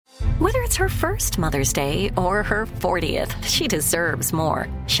Whether it's her first Mother's Day or her 40th, she deserves more.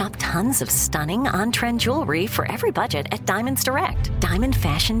 Shop tons of stunning on-trend jewelry for every budget at Diamonds Direct. Diamond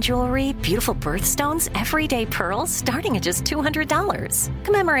fashion jewelry, beautiful birthstones, everyday pearls starting at just $200.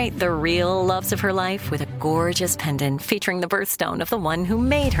 Commemorate the real loves of her life with a gorgeous pendant featuring the birthstone of the one who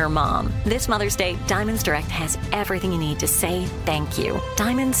made her mom. This Mother's Day, Diamonds Direct has everything you need to say thank you.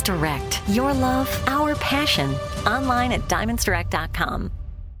 Diamonds Direct. Your love, our passion. Online at diamondsdirect.com.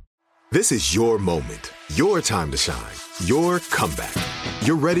 This is your moment, your time to shine, your comeback.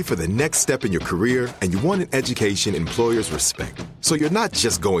 You're ready for the next step in your career, and you want an education employers respect. So you're not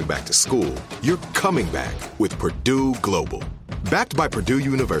just going back to school, you're coming back with Purdue Global. Backed by Purdue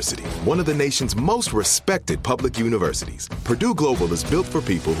University, one of the nation's most respected public universities, Purdue Global is built for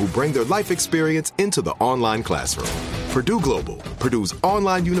people who bring their life experience into the online classroom. Purdue Global, Purdue's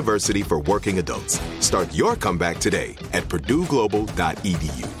online university for working adults. Start your comeback today at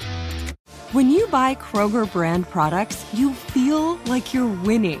purdueglobal.edu. When you buy Kroger brand products, you feel like you're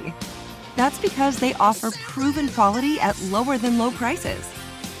winning. That's because they offer proven quality at lower than low prices.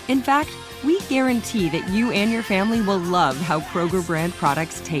 In fact, we guarantee that you and your family will love how Kroger brand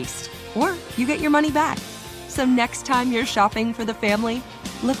products taste, or you get your money back. So next time you're shopping for the family,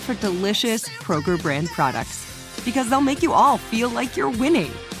 look for delicious Kroger brand products, because they'll make you all feel like you're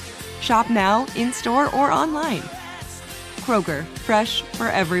winning. Shop now, in-store, or online. Kroger, fresh for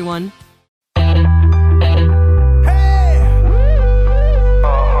everyone.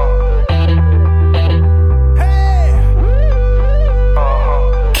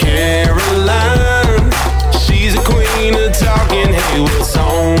 Talking, hey, what's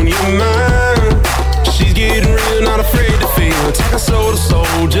on your mind? She's getting real, not afraid to feel. Talking soul to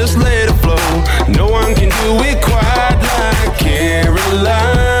soul, just let it flow. No one can do it quite like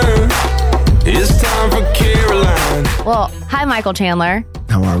Caroline. It's time for Caroline. Well, hi, Michael Chandler.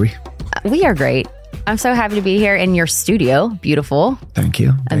 How are we? We are great. I'm so happy to be here in your studio. Beautiful. Thank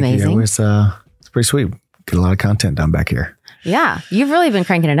you. Amazing. It's pretty sweet. Get a lot of content done back here. Yeah, you've really been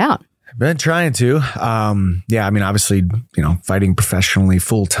cranking it out. Been trying to. Yeah, I mean, obviously, fighting professionally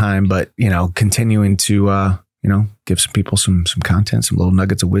full time, but, continuing to, give some people some content, some little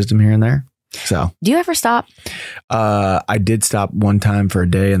nuggets of wisdom here and there. So, do you ever stop? I did stop one time for a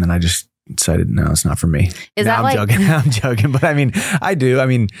day, and then I just decided, no, it's not for me. I'm joking. But I mean, I do. I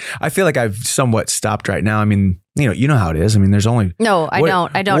mean, I feel like I've somewhat stopped right now. I mean, you know how it is. I mean, there's only... No, I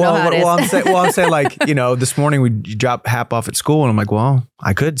don't know how it is. I'm saying like, this morning we dropped Hap off at school, and I'm like, well,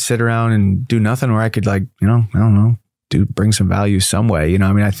 I could sit around and do nothing, or I could I don't know, bring some value some way.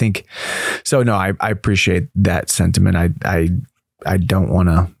 I mean, I think, so no, I appreciate that sentiment. I don't want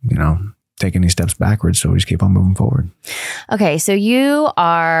to, take any steps backwards. So we just keep on moving forward. Okay. So you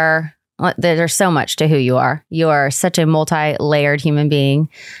are... There's so much to who you are. You are such a multi-layered human being.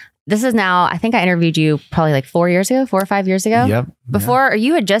 This is now, I think I interviewed you probably like 4 or 5 years ago. Yep. Before, or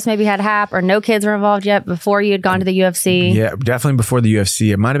you had just maybe had Hap, or no kids were involved yet, before you had gone to the UFC. Yeah, definitely before the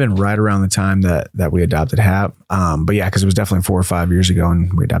UFC. It might have been right around the time that we adopted Hap. But yeah, because it was definitely 4 or 5 years ago,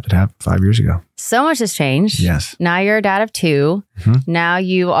 and we adopted Hap 5 years ago. So much has changed. Yes. Now you're a dad of 2. Mm-hmm. Now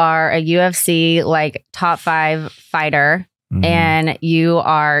you are a UFC top 5 fighter. Mm-hmm. And you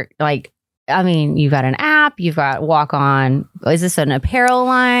are you've got an app, you've got Walk On. Is this an apparel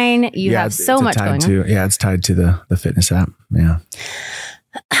line? You have so much going on. Yeah, it's tied to the fitness app. Yeah.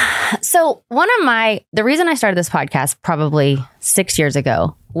 So the reason I started this podcast probably 6 years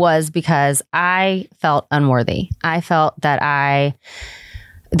ago was because I felt unworthy. I felt that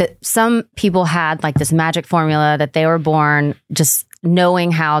some people had this magic formula that they were born just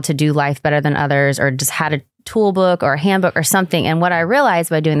knowing how to do life better than others, or just had a tool book or a handbook or something. And what I realized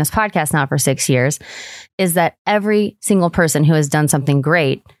by doing this podcast now for 6 years is that every single person who has done something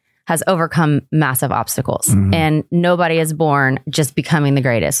great has overcome massive obstacles. Mm-hmm. And nobody is born just becoming the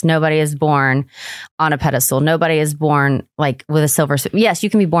greatest. Nobody is born on a pedestal. Nobody is born with a silver spoon. Yes,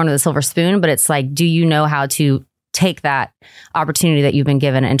 you can be born with a silver spoon, but it's do you know how to take that opportunity that you've been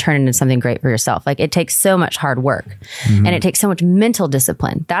given and turn it into something great for yourself? It takes so much hard work, mm-hmm. and it takes so much mental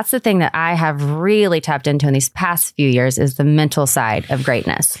discipline. That's the thing that I have really tapped into in these past few years, is the mental side of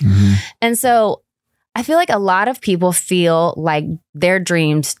greatness. Mm-hmm. And so I feel like a lot of people feel like their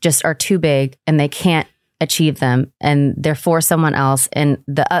dreams just are too big and they can't achieve them, and they're for someone else, and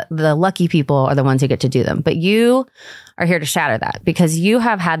the lucky people are the ones who get to do them. But you are here to shatter that, because you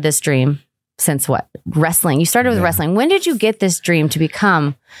have had this dream since what? Wrestling. You started with wrestling. When did you get this dream to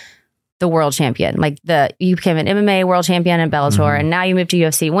become the world champion? You became an MMA world champion in Bellator, mm-hmm. and now you moved to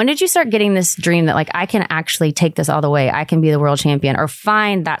UFC. When did you start getting this dream that I can actually take this all the way? I can be the world champion, or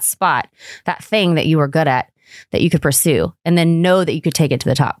find that spot, that thing that you were good at, that you could pursue and then know that you could take it to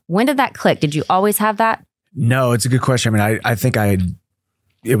the top. When did that click? Did you always have that? No, it's a good question. I mean, I think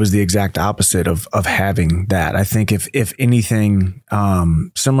it was the exact opposite of having that. I think if anything,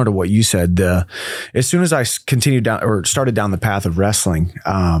 similar to what you said, as soon as I continued down or started down the path of wrestling,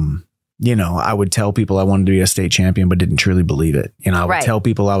 I would tell people I wanted to be a state champion, but didn't truly believe it. I would tell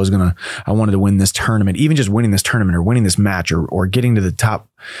people I wanted to win this tournament, even just winning this tournament or winning this match or getting to the top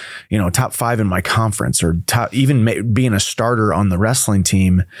 5 in my conference or even being a starter on the wrestling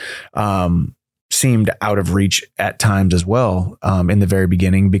team, seemed out of reach at times as well, in the very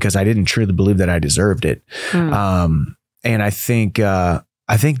beginning, because I didn't truly believe that I deserved it. And I think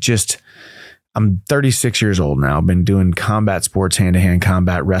I'm 36 years old now. I've been doing combat sports, hand-to-hand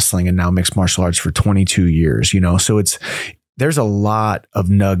combat, wrestling, and now mixed martial arts for 22 years, so there's a lot of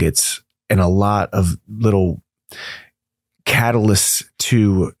nuggets and a lot of little catalysts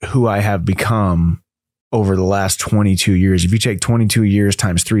to who I have become over the last 22 years. If you take 22 years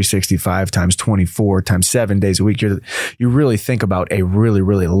times 365 times 24 times 7 days a week, you really think about a really,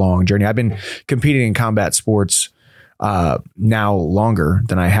 really long journey. I've been competing in combat sports now longer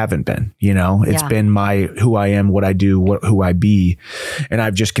than I haven't been. It's been who I am, what I do, who I be. And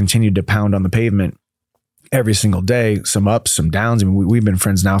I've just continued to pound on the pavement every single day, some ups, some downs. I mean, we've been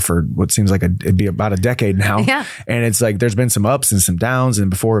friends now for what seems like it'd be about a decade now. Yeah. And it's like, there's been some ups and some downs. And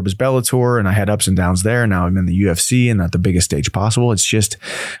before it was Bellator and I had ups and downs there. Now I'm in the UFC and at the biggest stage possible. It's just,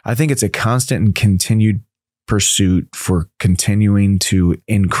 I think it's a constant and continued pursuit for continuing to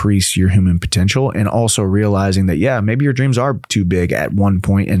increase your human potential, and also realizing that, maybe your dreams are too big at one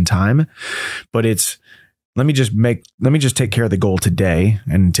point in time, but let me just take care of the goal today.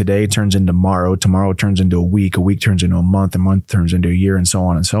 And today turns into tomorrow turns into a week turns into a month turns into a year, and so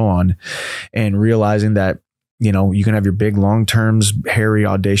on and so on. And realizing that, you can have your big long terms, hairy,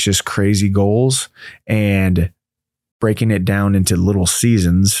 audacious, crazy goals, and breaking it down into little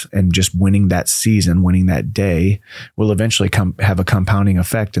seasons and just winning that season, winning that day will eventually have a compounding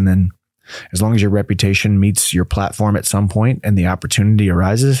effect. And then as long as your reputation meets your platform at some point and the opportunity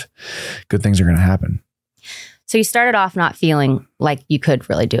arises, good things are going to happen. So you started off not feeling like you could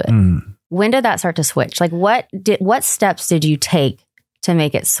really do it. When did that start to switch? Like what steps did you take to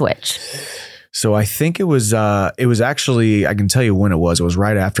make it switch? So I think it was actually, I can tell you when it was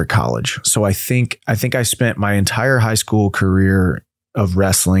right after college. So I think I spent my entire high school career of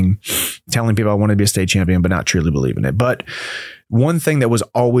wrestling telling people I wanted to be a state champion, but not truly believing it. But one thing that was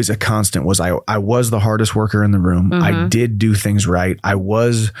always a constant was I was the hardest worker in the room. I did do things right. I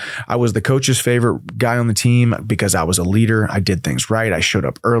was the coach's favorite guy on the team because I was a leader. I did things right. I showed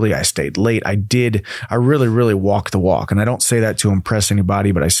up early. I stayed late. I really, really walked the walk. And I don't say that to impress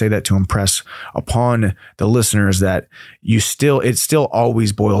anybody, but I say that to impress upon the listeners that it still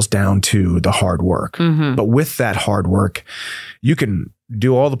always boils down to the hard work. But with that hard work, you can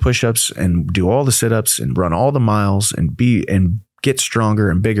do all the push-ups and do all the sit-ups and run all the miles and get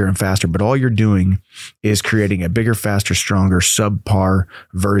stronger and bigger and faster. But all you're doing is creating a bigger, faster, stronger, subpar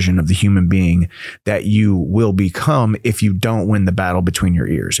version of the human being that you will become if you don't win the battle between your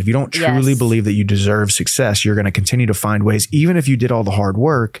ears. If you don't truly believe that you deserve success, you're going to continue to find ways, even if you did all the hard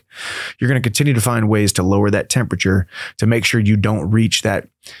work, you're going to continue to find ways to lower that temperature to make sure you don't reach that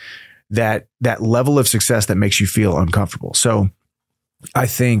level of success that makes you feel uncomfortable. So I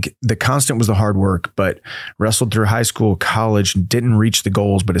think the constant was the hard work, but wrestled through high school, college, didn't reach the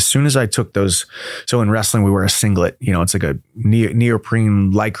goals. But as soon as I took those, so in wrestling, we wear a singlet, it's like a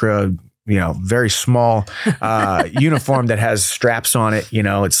neoprene lycra, very small uniform that has straps on it.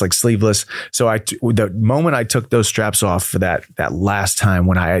 It's like sleeveless. So the moment I took those straps off for that last time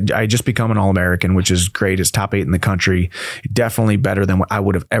when I just become an All-American, which is great, it's top 8 in the country, definitely better than what I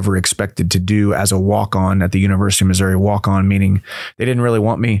would have ever expected to do as a walk-on at the University of Missouri. Walk-on meaning they didn't really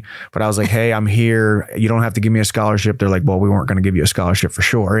want me, but I was like, hey, I'm here. You don't have to give me a scholarship. They're like, well, we weren't going to give you a scholarship for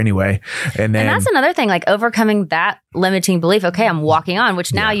sure anyway. And that's another thing, like overcoming that limiting belief. Okay, I'm walking on,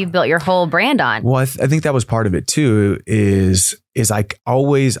 which now you've built your whole brand on. Well, I think that was part of it too, is I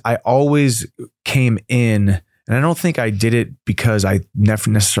always came in, and I don't think I did it because I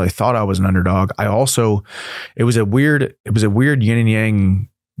never necessarily thought I was an underdog. It was a weird yin and yang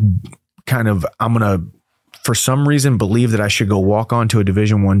kind of, I'm going to, for some reason, believe that I should go walk on to a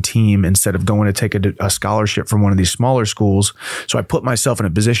Division I team instead of going to take a scholarship from one of these smaller schools. So I put myself in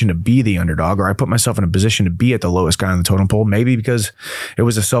a position to be the underdog, or I put myself in a position to be at the lowest guy on the totem pole, maybe because it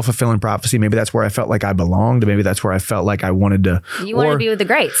was a self-fulfilling prophecy. Maybe that's where I felt like I belonged. Maybe that's where I felt like I wanted to. You wanted to be with the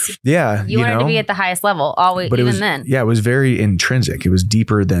greats. Yeah. You wanted to be at the highest level, always, but even then. Yeah, it was very intrinsic. It was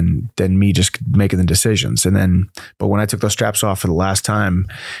deeper than me just making the decisions. But when I took those straps off for the last time,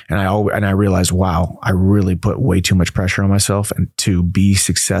 and I realized, wow, I really really put way too much pressure on myself and to be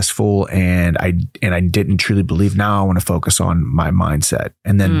successful. And I didn't truly believe. Now I want to focus on my mindset.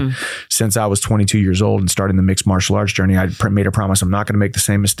 And then since I was 22 years old and starting the mixed martial arts journey, I made a promise I'm not going to make the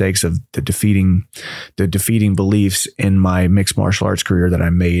same mistakes of the defeating beliefs in my mixed martial arts career that I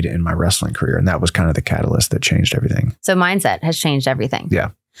made in my wrestling career. And that was kind of the catalyst that changed everything. So mindset has changed everything.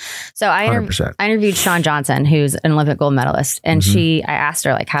 Yeah. So I interviewed Shawn Johnson, who's an Olympic gold medalist. And I asked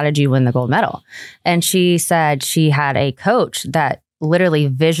her, like, how did you win the gold medal? And she said she had a coach that literally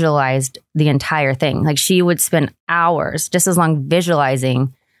visualized the entire thing. Like, she would spend hours, just as long,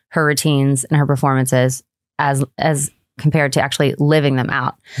 visualizing her routines and her performances as compared to actually living them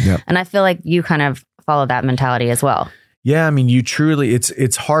out. Yep. And I feel like you kind of follow that mentality as well. Yeah, I mean, you truly,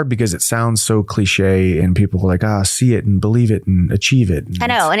 it's hard because it sounds so cliche and people are like, see it and believe it and achieve it. And I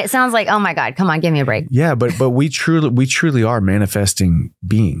know. And it sounds like, oh my God, come on, give me a break. Yeah, but we truly are manifesting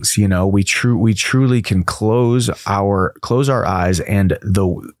beings. You know, we truly can close our eyes, and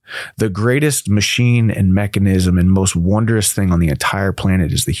the greatest machine and mechanism and most wondrous thing on the entire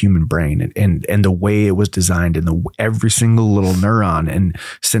planet is the human brain and the way it was designed, and every single little neuron and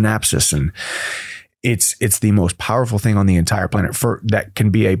synapses, and it's the most powerful thing on the entire planet. That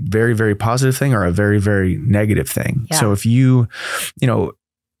can be a very, very positive thing or a very, very negative thing. Yeah. So if you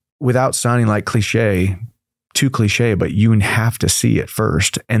without sounding like too cliche, but you have to see it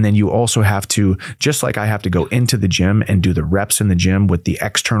first. And then you also have to, just like I have to go into the gym and do the reps in the gym with the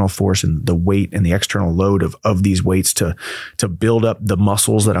external force and the weight and the external load of these weights to build up the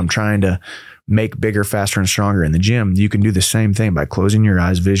muscles that I'm trying to make bigger, faster, and stronger in the gym. You can do the same thing by closing your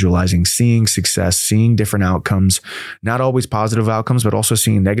eyes, visualizing, seeing success, seeing different outcomes, not always positive outcomes, but also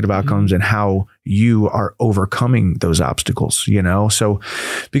seeing negative outcomes and how you are overcoming those obstacles, So,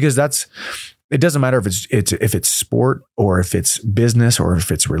 because it doesn't matter if it's sport or if it's business or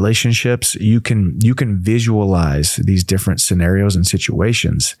if it's relationships, you can visualize these different scenarios and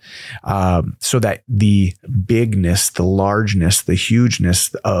situations, so that the bigness, the largeness, the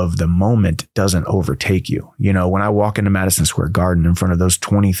hugeness of the moment doesn't overtake you. When I walk into Madison Square Garden in front of those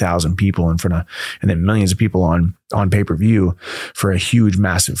 20,000 people and then millions of people on pay-per-view for a huge,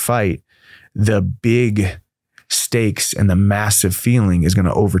 massive fight, the big stakes and the massive feeling is going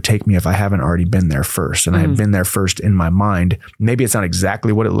to overtake me if I haven't already been there first. And I have been there first in my mind. Maybe it's not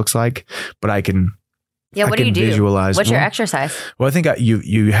exactly what it looks like, but I can. Yeah. What do you do? Visualize. What's your exercise? Well, I think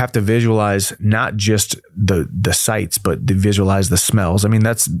you have to visualize not just the sights, but to visualize the smells. I mean,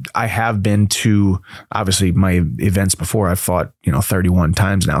 I have been to obviously my events before. I've fought 31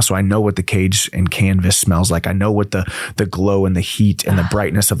 times now, so I know what the cage and canvas smells like. I know what the glow and the heat and the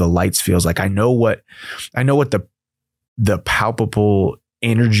brightness of the lights feels like. I know what the palpable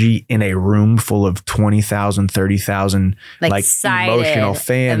energy in a room full of 20,000, 30,000 like emotional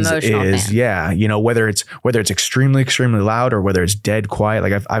fans is. Yeah. Whether it's extremely, extremely loud or whether it's dead quiet.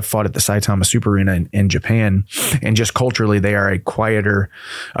 Like I've fought at the Saitama Super Arena in Japan, and just culturally they are a quieter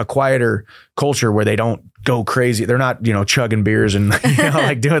culture where they don't go crazy. They're not, chugging beers and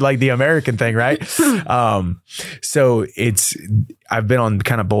like doing like the American thing. Right. So I've been on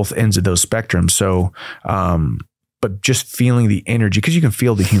kind of both ends of those spectrums. So, but just feeling the energy, because you can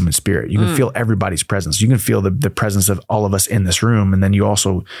feel the human spirit. You can feel everybody's presence. You can feel the presence of all of us in this room. And then you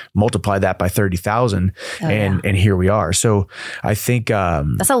also multiply that by 30,000 and here we are. So I think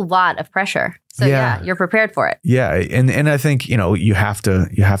that's a lot of pressure. So yeah, you're prepared for it. Yeah. And I think, you have to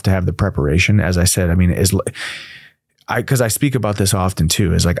have the preparation. As I said, I mean, because I speak about this often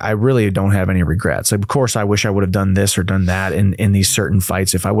too, is like, I really don't have any regrets. Like, of course, I wish I would have done this or done that in these certain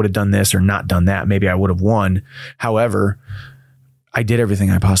fights. If I would have done this or not done that, maybe I would have won. However, I did everything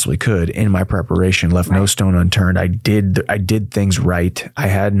I possibly could in my preparation, left no stone unturned. I did things right. I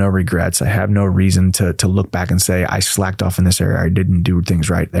had no regrets. I have no reason to look back and say I slacked off in this area. I didn't do things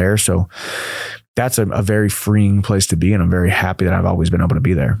right there. So that's a very freeing place to be. And I'm very happy that I've always been able to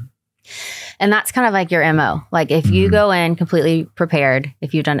be there. And that's kind of like your MO. Like if you go in completely prepared,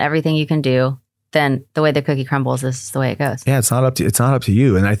 if you've done everything you can do, then the way the cookie crumbles is the way it goes. Yeah, it's not up to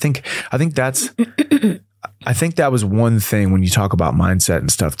you. And I think that was one thing when you talk about mindset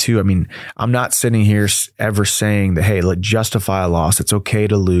and stuff too. I mean, I'm not sitting here ever saying that, hey, justify a loss. It's okay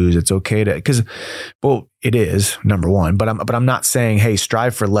to lose. It's okay to, because, well, it is, number one, but I'm not saying, hey,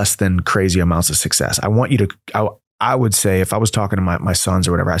 strive for less than crazy amounts of success. I want you to, I would say, if I was talking to my sons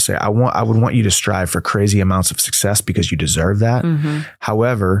or whatever, I would want you to strive for crazy amounts of success because you deserve that.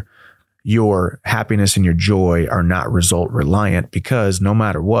 However, your happiness and your joy are not result reliant, because no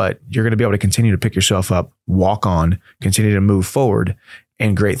matter what, you're going to be able to continue to pick yourself up, walk on, continue to move forward,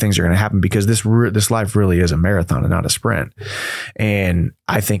 and great things are going to happen, because this life really is a marathon and not a sprint. And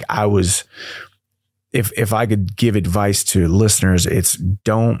I think I was if I could give advice to listeners, it's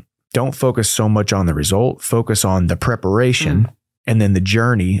don't focus so much on the result, focus on the preparation and then the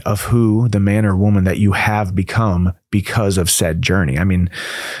journey of who the man or woman that you have become because of said journey. I mean,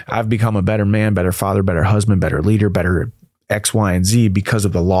 I've become a better man, better father, better husband, better leader, better X, Y, and Z because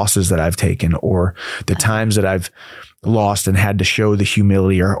of the losses that I've taken or the times that I've lost and had to show the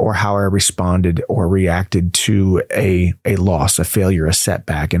humility or how I responded or reacted to a loss, a failure, a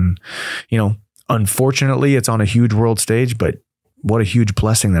setback. And, unfortunately it's on a huge world stage, but what a huge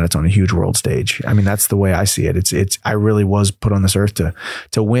blessing that it's on a huge world stage. I mean, that's the way I see it. I really was put on this earth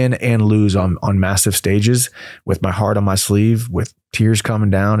to win and lose on massive stages with my heart on my sleeve, with tears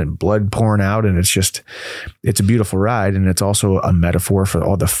coming down and blood pouring out. And it's a beautiful ride. And it's also a metaphor for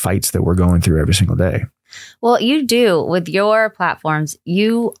all the fights that we're going through every single day. Well, you do with your platforms,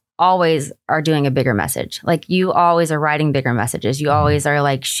 you always are doing a bigger message. Like you always are writing bigger messages. You always are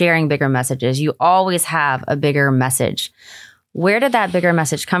like sharing bigger messages. You always have a bigger message. Where did that bigger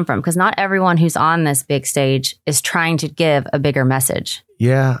message come from? Because not everyone who's on this big stage is trying to give a bigger message.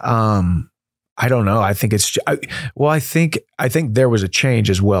 Yeah. I don't know. I think I think there was a change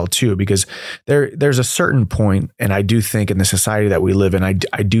as well too, because there's a certain point, and I do think in the society that we live in, I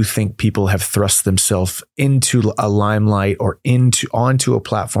do think people have thrust themselves into a limelight or onto a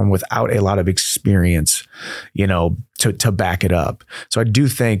platform without a lot of experience, to back it up. So I do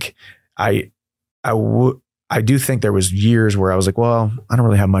think I do think there was years where I was like, well, I don't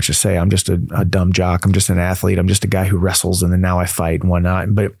really have much to say. I'm just a dumb jock. I'm just an athlete. I'm just a guy who wrestles and then now I fight and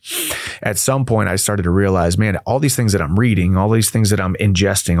whatnot. But at some point I started to realize, man, all these things that I'm reading, all these things that I'm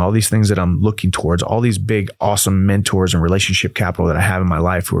ingesting, all these things that I'm looking towards, all these big, awesome mentors and relationship capital that I have in my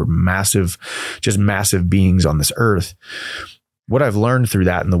life who are massive beings on this earth. What I've learned through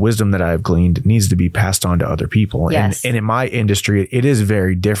that and the wisdom that I've gleaned needs to be passed on to other people. Yes. And in my industry, it is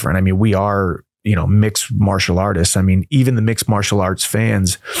very different. I mean, we are mixed martial artists. I mean, even the mixed martial arts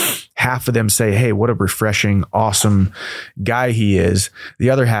fans, half of them say, hey, what a refreshing, awesome guy he is. The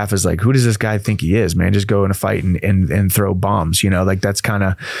other half is like, who does this guy think he is, man? Just go in a fight and throw bombs, like that's kind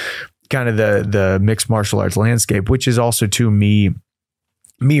of the mixed martial arts landscape, which is also to me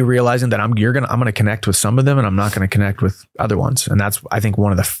realizing that I'm going to connect with some of them and I'm not going to connect with other ones. And that's, I think,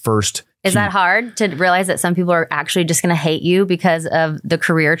 one of the first. Is that hard to realize that some people are actually just going to hate you because of the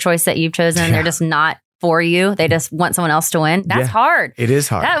career choice that you've chosen? And they're just not for you. They just want someone else to win. That's hard. It is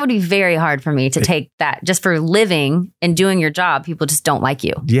hard. That would be very hard for me to take that just for living and doing your job. People just don't like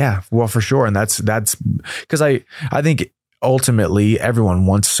you. Yeah, well, for sure. And that's because I think ultimately everybody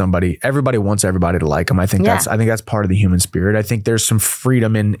wants everybody to like them. I think that's part of the human spirit. I think there's some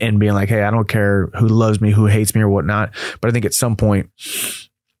freedom in being like, hey, I don't care who loves me, who hates me or whatnot. But I think at some point,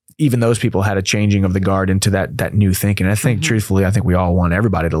 even those people had a changing of the guard into that new thinking. I think truthfully, I think we all want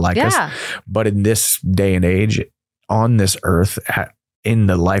everybody to like us. But in this day and age on this earth, in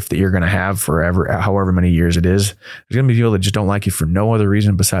the life that you're going to have forever, however many years it is, there's going to be people that just don't like you for no other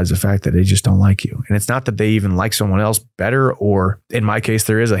reason besides the fact that they just don't like you. And it's not that they even like someone else better, or in my case,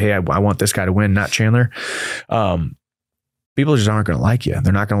 there is hey, I want this guy to win, not Chandler. People just aren't going to like you.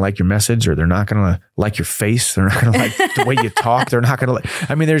 They're not going to like your message, or they're not going to like your face. They're not going to like the way you talk. They're not going to like,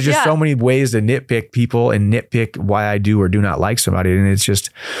 I mean, there's just so many ways to nitpick people and nitpick why I do or do not like somebody. And it's just,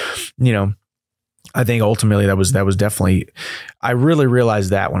 I think ultimately that was definitely, I really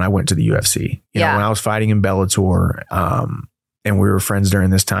realized that when I went to the UFC, when I was fighting in Bellator, and we were friends during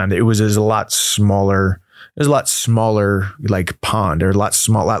this time, it was a lot smaller. There's a lot smaller like pond. There's a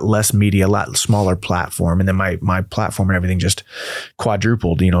lot less media, a lot smaller platform. And then my platform and everything just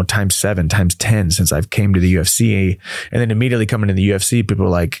quadrupled, times 7, times 10 since I've came to the UFC. And then immediately coming to the UFC, people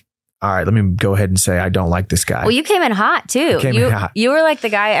were like, all right, let me go ahead and say, I don't like this guy. Well, you came in hot too. You were like the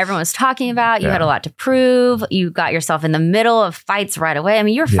guy everyone was talking about. You had a lot to prove. You got yourself in the middle of fights right away. I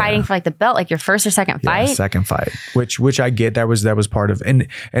mean, you were fighting for like the belt, like your first or second fight. Second fight, which I get. That was part of, and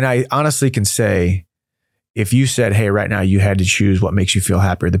I honestly can say, if you said, hey, right now you had to choose what makes you feel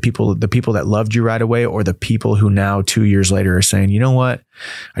happier, the people that loved you right away, or the people who now 2 years later are saying, you know what,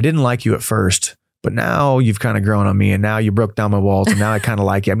 I didn't like you at first, but now you've kind of grown on me and now you broke down my walls and now I kind of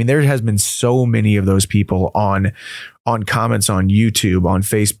like you. I mean, there has been so many of those people on comments on YouTube, on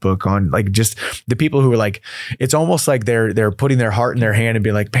Facebook, on like just the people who are like, it's almost like they're putting their heart in their hand and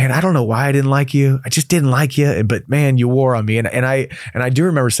being like, man, I don't know why I didn't like you. I just didn't like you. But man, you wore on me. And I do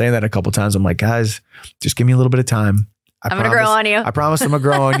remember saying that a couple of times. I'm like, guys, just give me a little bit of time. I'm going to grow on you. I promise I'm going to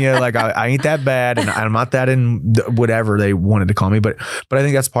grow on you. Like I ain't that bad. And I'm not that in whatever they wanted to call me. But I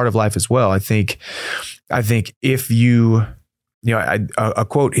think that's part of life as well. I think if you a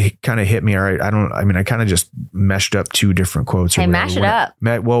quote kind of hit me. All right. I kind of just meshed up two different quotes. Hey, mash it up.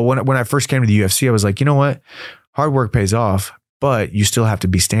 Well, when I first came to the UFC, I was like, you know what? Hard work pays off, but you still have to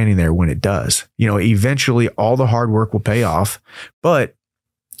be standing there when it does. Eventually all the hard work will pay off. But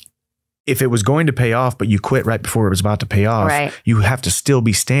if it was going to pay off, but you quit right before it was about to pay off, right, you have to still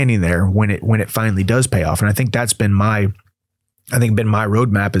be standing there when it finally does pay off. And I think that's been my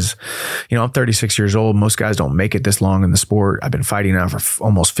roadmap is, I'm 36 years old. Most guys don't make it this long in the sport. I've been fighting now for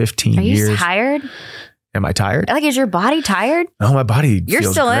almost 15 years. Are you tired? Am I tired? Like, is your body tired? No, my body You're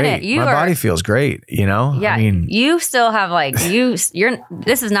feels still great. in it. My body feels great, Yeah. I mean, you still have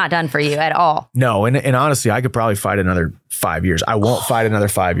this is not done for you at all. No. And honestly, I could probably fight another 5 years. I won't fight another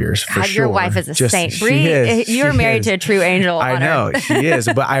 5 years for sure. Your wife is a saint. Bree, you're married to a true angel. I know she is,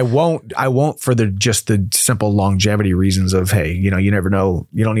 but I won't for the simple longevity reasons of, hey, you never know.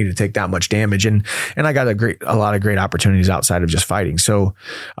 You don't need to take that much damage. And I got a lot of great opportunities outside of just fighting. So,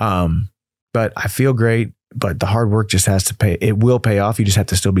 but I feel great, but the hard work just has to pay. It will pay off. You just have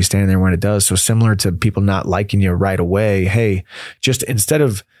to still be standing there when it does. So similar to people not liking you right away. Hey, just instead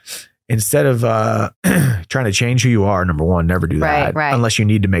of trying to change who you are, number one, never do that. Right. Unless you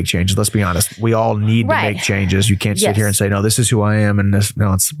need to make changes. Let's be honest. We all need to make changes. You can't sit here and say, no, this is who I am. And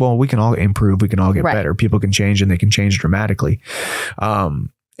we can all improve. We can all get better. People can change and they can change dramatically.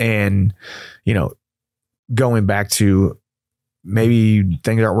 And going back to, maybe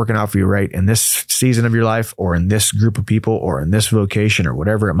things aren't working out for you right in this season of your life or in this group of people or in this vocation or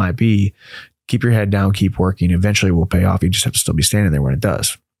whatever it might be. Keep your head down, keep working. Eventually it will pay off. You just have to still be standing there when it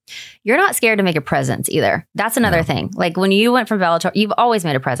does. You're not scared to make a presence either. That's another thing. Like when you went from Bellator, you've always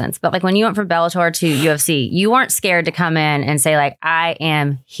made a presence, but like when you went from Bellator to UFC, you weren't scared to come in and say like, I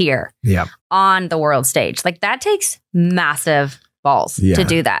am here on the world stage. Like that takes massive balls to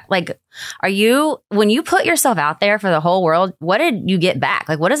do that. Like, when you put yourself out there for the whole world, what did you get back?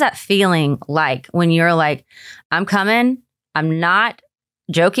 Like, what is that feeling like when you're like, I'm coming, I'm not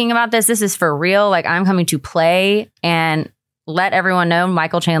joking about this. This is for real. Like, I'm coming to play and let everyone know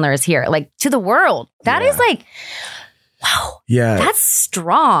Michael Chandler is here. Like, to the world. That is like, wow. Yeah. That's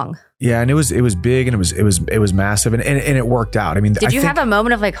strong. Yeah, and it was big and it was massive and it worked out. I mean, did you have a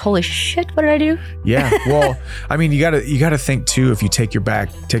moment of like, holy shit, what did I do? Yeah. Well, I mean, you gotta think too, if you take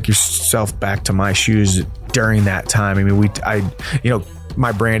yourself back to my shoes during that time. I mean,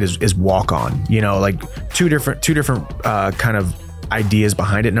 my brand is walk on, like two different kind of ideas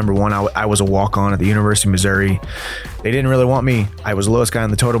behind it. Number one, I was a walk-on at the University of Missouri. They didn't really want me. I was the lowest guy on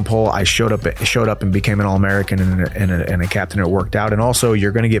the totem pole. I showed up and became an All-American and a captain. It worked out. And also,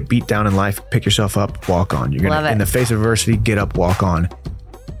 you're going to get beat down in life. Pick yourself up, walk on. You're going to, in the face of adversity, get up, walk on.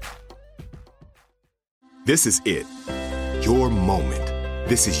 This is it. Your moment.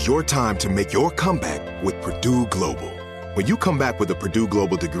 This is your time to make your comeback with Purdue Global. When you come back with a Purdue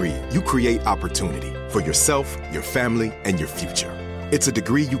Global degree, you create opportunity for yourself, your family, and your future. It's a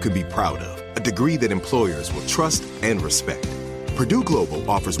degree you can be proud of, a degree that employers will trust and respect. Purdue Global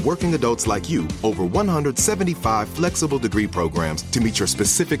offers working adults like you over 175 flexible degree programs to meet your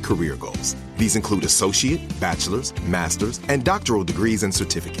specific career goals. These include associate, bachelor's, master's, and doctoral degrees and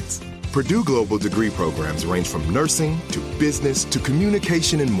certificates. Purdue Global degree programs range from nursing to business to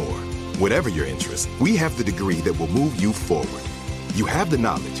communication and more. Whatever your interest, we have the degree that will move you forward. You have the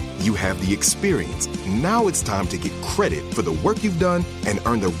knowledge, you have the experience. Now it's time to get credit for the work you've done and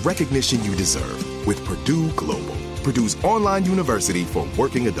earn the recognition you deserve with Purdue Global, Purdue's online university for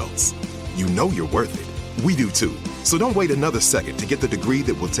working adults. You know you're worth it. We do too. So don't wait another second to get the degree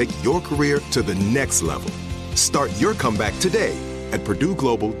that will take your career to the next level. Start your comeback today at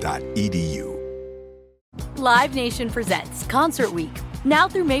purdueglobal.edu. Live Nation presents Concert Week. Now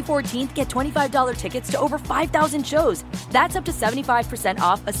through May 14th, get $25 tickets to over 5,000 shows. That's up to 75%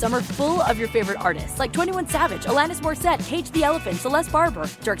 off a summer full of your favorite artists like 21 Savage, Alanis Morissette, Cage the Elephant, Celeste Barber,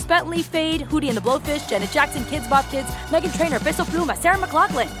 Dierks Bentley, Fade, Hootie and the Blowfish, Janet Jackson, Kidz Bop Kids, Meghan Trainor, Bissell Pluma, Sarah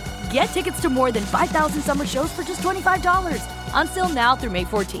McLachlan. Get tickets to more than 5,000 summer shows for just $25. Until now through May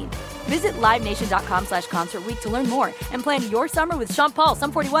 14th. Visit LiveNation.com/Concert Week to learn more and plan your summer with Sean Paul,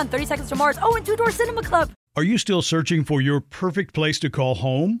 Sum 41, 30 Seconds to Mars, and Two Door Cinema Club. Are you still searching for your perfect place to call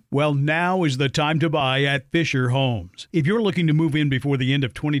home? Well, now is the time to buy at Fisher Homes. If you're looking to move in before the end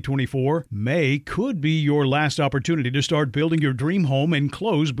of 2024, May could be your last opportunity to start building your dream home and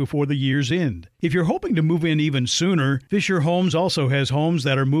close before the year's end. If you're hoping to move in even sooner, Fisher Homes also has homes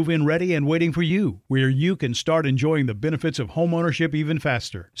that are move-in ready and waiting for you, where you can start enjoying the benefits of homeownership even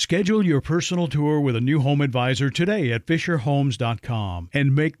faster. Schedule your personal tour with a new home advisor today at FisherHomes.com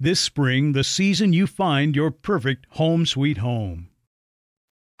and make this spring the season you find your perfect home sweet home.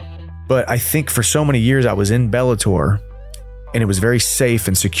 But I think for so many years I was in Bellator and it was very safe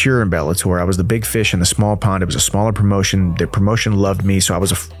and secure in Bellator. I was the big fish in the small pond. It was a smaller promotion. The promotion loved me, so I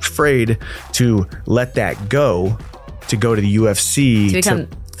was afraid to let that go to the UFC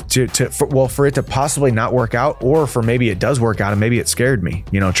for it to possibly not work out, or for maybe it does work out and maybe it scared me,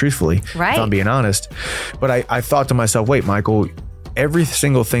 truthfully, right, if I'm being honest. But I thought to myself, wait, Michael, every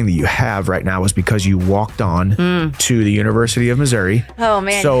single thing that you have right now is because you walked on to the University of Missouri. Oh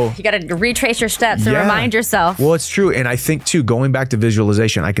man, so you got to retrace your steps and remind yourself. Well, it's true. And I think too, going back to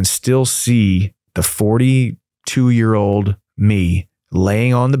visualization, I can still see the 42-year-old me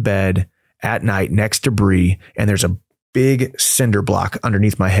laying on the bed at night next to Bree, and there's a big cinder block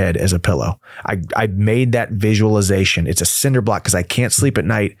underneath my head as a pillow. I made that visualization. It's a cinder block because I can't sleep at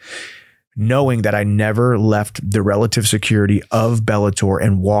night, knowing that I never left the relative security of Bellator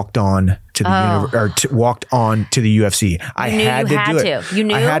and walked on to the walked on to the UFC. I had to do it. You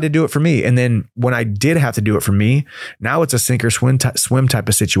knew? I had to do it for me. And then when I did have to do it for me, now it's a sink or swim type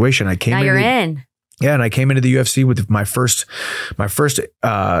of situation. You're in. Yeah, and I came into the UFC with my first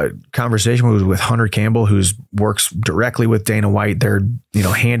conversation was with Hunter Campbell, who works directly with Dana White. They're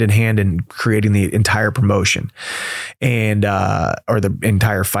hand in hand in creating the entire promotion, and or the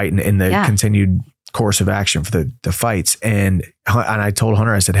entire fight and the continued course of action for the fights. And I told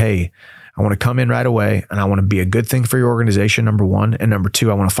Hunter, I said, hey, I want to come in right away, and I want to be a good thing for your organization, number one. And number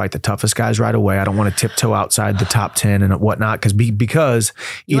two, I want to fight the toughest guys right away. I don't want to tiptoe outside the top 10 and whatnot, because you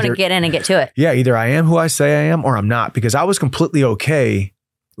want to get in and get to it. Yeah, either I am who I say I am or I'm not, because I was completely okay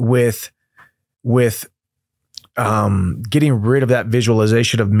with getting rid of that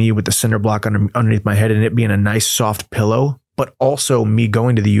visualization of me with the cinder block underneath my head and it being a nice soft pillow, but also me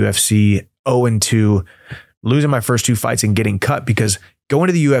going to the UFC 0-2, losing my first two fights and getting cut, because going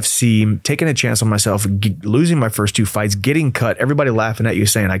to the UFC, taking a chance on myself, losing my first two fights, getting cut, everybody laughing at you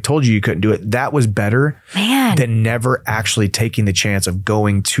saying, I told you couldn't do it. That was better than never actually taking the chance of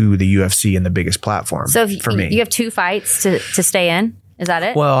going to the UFC and the biggest platform. So for me, you have two fights to stay in. Is that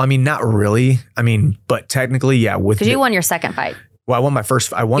it? Well, I mean, not really. I mean, but technically, yeah. Because you won your second fight. Well, I won my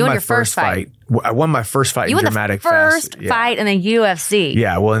first. I won my first fight. I won my first fight. You won dramatic the first fight in the UFC.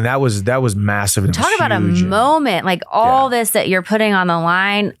 Yeah, well, and that was massive. And talk about a moment, like all this that you're putting on the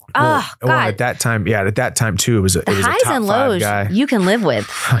line. God! Well, at that time too, it was a highs top and lows guy. You can live with.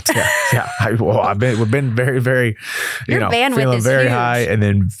 We've been very, very, feeling very huge. high, and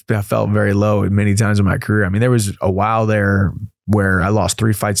then I felt very low many times in my career. I mean, there was a while there where I lost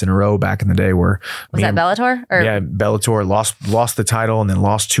 3 fights in a row back in the day. Where was that Bellator? Yeah, Bellator lost the title and then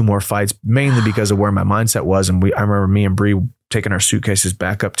lost 2 more fights, mainly because of where my mindset was. And I remember me and Bree taking our suitcases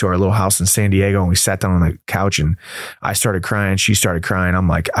back up to our little house in San Diego, and we sat down on the couch, and I started crying. She started crying. I'm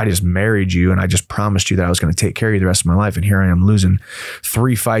like, I just married you, and I just promised you that I was going to take care of you the rest of my life, and here I am losing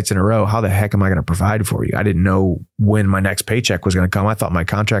 3 fights in a row. How the heck am I going to provide for you? I didn't know when my next paycheck was going to come. I thought my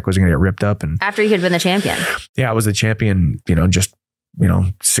contract was going to get ripped up. And after you had been the champion. Yeah, I was the champion, just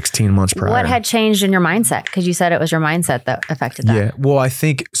 16 months prior. What had changed in your mindset? Because you said it was your mindset that affected that. Yeah. Well, I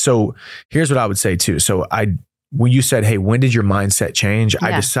think so. Here's what I would say too. So when you said, hey, when did your mindset change? Yeah.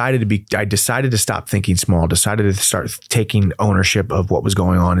 I decided to stop thinking small, decided to start taking ownership of what was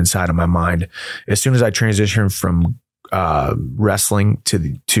going on inside of my mind. As soon as I transitioned from wrestling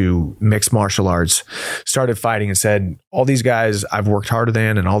to mixed martial arts, started fighting, and said, all these guys I've worked harder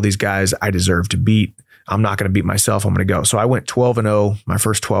than, and all these guys I deserve to beat. I'm not going to beat myself. I'm going to go. So I went 12-0, my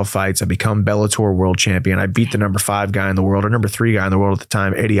first 12 fights. I become Bellator world champion. I beat the number 5 guy in the world, or number 3 guy in the world at the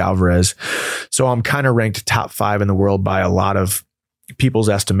time, Eddie Alvarez. So I'm kind of ranked top 5 in the world by a lot of people's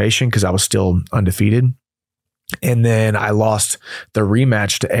estimation, because I was still undefeated. And then I lost the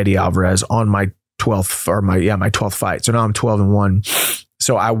rematch to Eddie Alvarez on my 12th fight. So now I'm 12-1.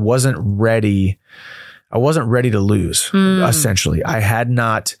 So I wasn't ready to lose, essentially. I had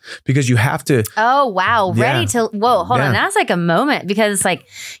not, because you have to. Oh, wow. Ready to, whoa, hold on. That's like a moment, because it's like,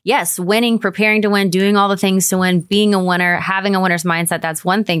 yes, winning, preparing to win, doing all the things to win, being a winner, having a winner's mindset, that's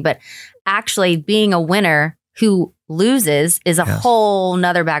one thing. But actually being a winner who loses is a whole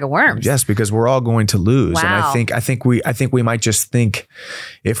nother bag of worms. Yes, because we're all going to lose. Wow. And I think we might just think,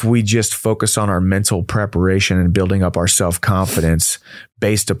 if we just focus on our mental preparation and building up our self-confidence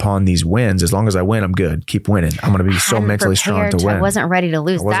based upon these wins, as long as I win, I'm good. Keep winning. I'm going to be so mentally strong to win. I wasn't ready to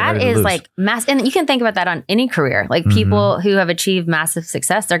lose. That is like mass. And you can think about that on any career. Like people who have achieved massive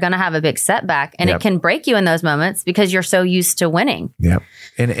success, they're going to have a big setback, and it can break you in those moments because you're so used to winning. Yeah.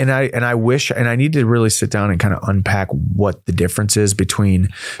 And I wish, and I need to really sit down and kind of unpack what the difference is between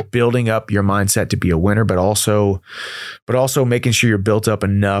building up your mindset to be a winner, but also making sure you're built up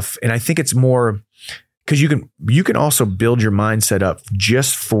enough. And I think it's more, because you can also build your mindset up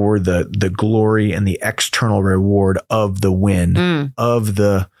just for the glory and the external reward of the win, of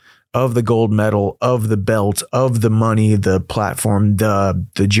the gold medal, of the belt, of the money, the platform,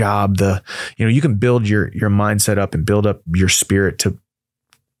 the job, you can build your mindset up and build up your spirit to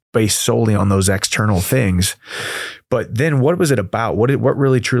base solely on those external things. But then what was it about? What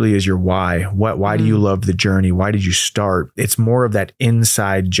really truly is your why? Why do you love the journey? Why did you start? It's more of that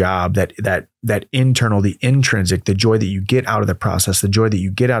inside job, that internal, the intrinsic, the joy that you get out of the process, the joy that you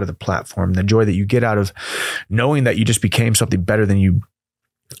get out of the platform, the joy that you get out of knowing that you just became something better than you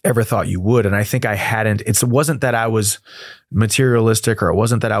ever thought you would. And I think I hadn't. It wasn't that I was materialistic, or it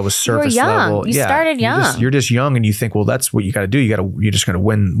wasn't that I was surface level. You started young. You're just young, and you think, well, that's what you got to do. You're just going to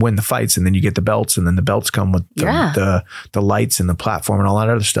win the fights, and then you get the belts, and then the belts come with the lights and the platform and all that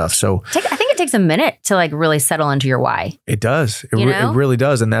other stuff. So I think it takes a minute to like really settle into your why. It does. It really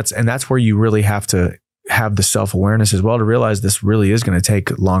does. And that's where you really have to have the self-awareness as well to realize this really is going to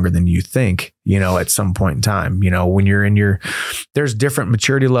take longer than you think, at some point in time. When you're there's different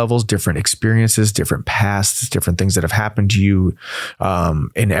maturity levels, different experiences, different pasts, different things that have happened to you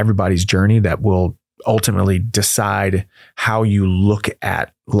in everybody's journey that will ultimately decide how you look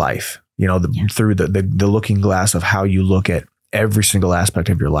at life, through the looking glass of how you look at every single aspect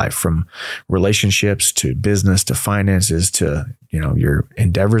of your life, from relationships to business to finances to, your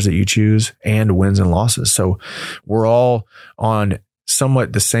endeavors that you choose, and wins and losses. So we're all on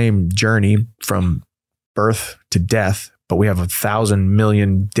somewhat the same journey from birth to death, but we have 1,000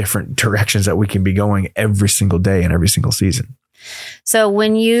 million different directions that we can be going every single day and every single season. So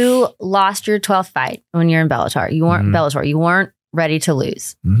when you lost your 12th fight, when you're in Bellator, you weren't ready to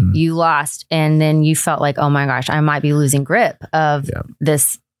lose. You lost, and then you felt like, oh my gosh, I might be losing grip of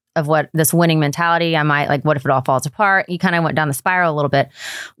this winning mentality. I might, what if it all falls apart? You kind of went down the spiral a little bit.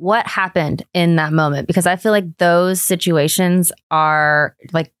 What happened in that moment? Because I feel like those situations are,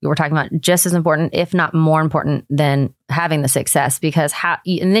 like we were talking about, just as important, if not more important than having the success, because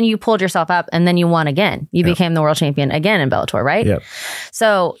and then you pulled yourself up, and then you won again. You became the world champion again in Bellator, right? Yep.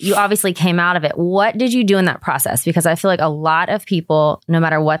 So you obviously came out of it. What did you do in that process? Because I feel like a lot of people, no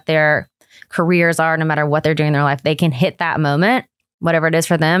matter what their careers are, no matter what they're doing in their life, they can hit that moment, whatever it is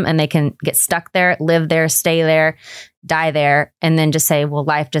for them, and they can get stuck there, live there, stay there, die there, and then just say, well,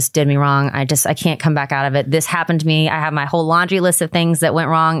 life just did me wrong. I can't come back out of it. This happened to me. I have my whole laundry list of things that went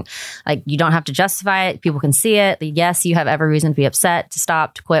wrong. Like, you don't have to justify it. People can see it. Yes, you have every reason to be upset, to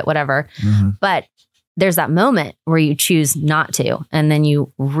stop, to quit, whatever. But there's that moment where you choose not to, and then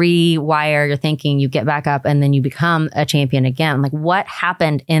you rewire your thinking, you get back up, and then you become a champion again. Like, what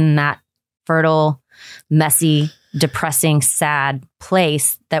happened in that fertile, messy, depressing, sad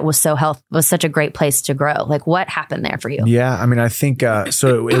place that was was such a great place to grow? Like, what happened there for you? Yeah. I mean, I think,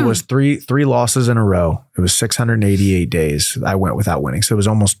 so it was three losses in a row. It was 688 days I went without winning. So it was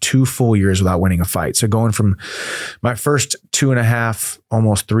almost 2 full years without winning a fight. So going from my first 2.5,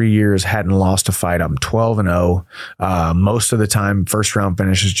 almost 3 years, hadn't lost a fight. I'm 12-0. Most of the time, first round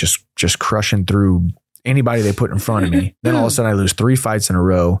finishes, just crushing through anybody they put in front of me. Then all of a sudden I lose 3 fights in a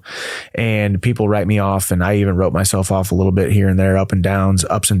row, and people write me off. And I even wrote myself off a little bit here and there, ups and downs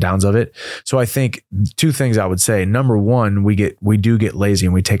of it. So I think 2 things I would say. Number one, we do get lazy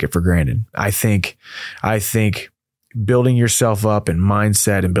and we take it for granted. I think building yourself up and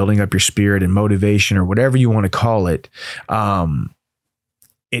mindset and building up your spirit and motivation, or whatever you want to call it,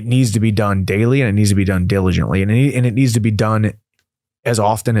 it needs to be done daily, and it needs to be done diligently, and it needs to be done as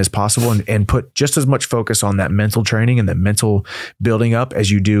often as possible, and put just as much focus on that mental training and that mental building up as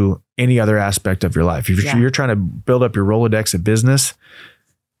you do any other aspect of your life. If you're trying to build up your Rolodex of business,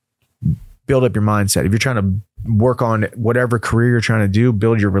 build up your mindset. If you're trying to work on whatever career you're trying to do,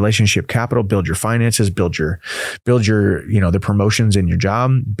 build your relationship capital, build your finances, build your, the promotions in your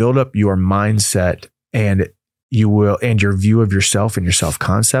job, build up your mindset, and your view of yourself and your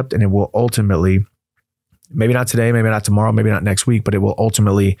self-concept. And it will ultimately, maybe not today, maybe not tomorrow, maybe not next week, but it will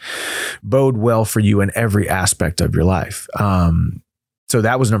ultimately bode well for you in every aspect of your life. So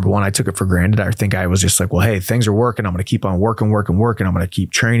that was number one. I took it for granted. I think I was just like, well, hey, things are working. I'm going to keep on working. I'm going to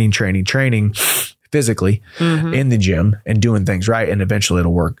keep training physically in the gym and doing things right. And eventually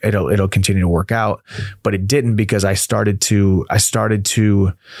it'll work. It'll continue to work out. But it didn't, because I started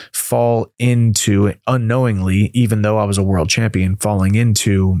to fall into, unknowingly, even though I was a world champion, falling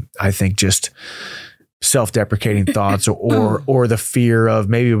into, I think, just self-deprecating thoughts or the fear of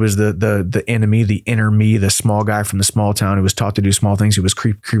maybe it was the enemy, the inner me, the small guy from the small town who was taught to do small things. He was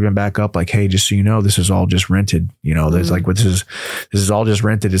creeping back up like, hey, just so you know, this is all just rented. You know, there's like, this is all just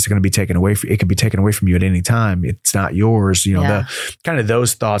rented. It's going to be taken away. It can be taken away from you at any time. It's not yours. You know, the kind of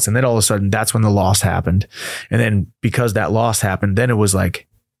those thoughts. And then all of a sudden that's when the loss happened. And then because that loss happened, then it was like,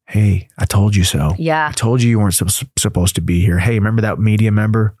 hey, I told you so. Yeah. I told you weren't supposed to be here. Hey, remember that media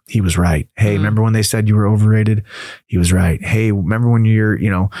member? He was right. Hey, remember when they said you were overrated? He was right. Hey, remember when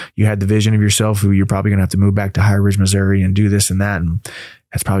you had the vision of yourself who you're probably going to have to move back to High Ridge, Missouri and do this and that. And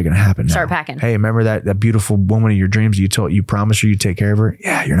that's probably going to happen now. Start packing. Hey, remember that beautiful woman of your dreams you promised her you'd take care of her?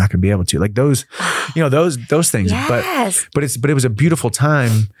 Yeah, you're not going to be able to. Like those, those things. Yes. But it was a beautiful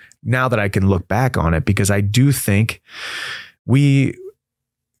time now that I can look back on it, because I do think we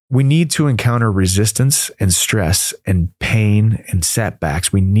need to encounter resistance and stress and pain and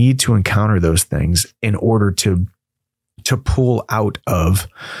setbacks. We need to encounter those things in order to pull out of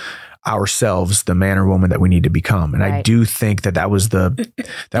ourselves the man or woman that we need to become. And I do think that was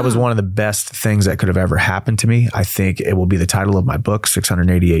one of the best things that could have ever happened to me. I think it will be the title of my book,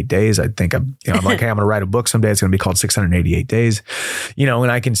 688 Days. I think I'm like, hey, I'm going to write a book someday. It's going to be called 688 Days.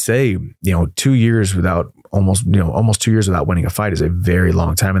 And I can say, 2 years without almost 2 years without winning a fight is a very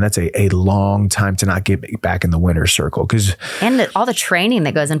long time. And that's a long time to not get back in the winner's circle. And all the training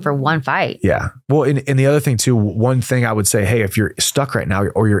that goes in for one fight. Yeah. Well, and the other thing too, one thing I would say, hey, if you're stuck right now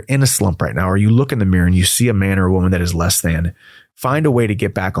or you're in a slump right now, or you look in the mirror and you see a man or a woman that is less than, find a way to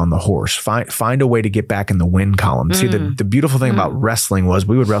get back on the horse. Find a way to get back in the win column. See, the beautiful thing about wrestling was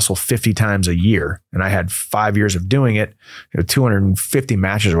we would wrestle 50 times a year. And I had 5 years of doing it, 250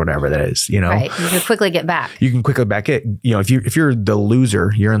 matches or whatever that is, Right. You can quickly get back. You can quickly back it. If you're the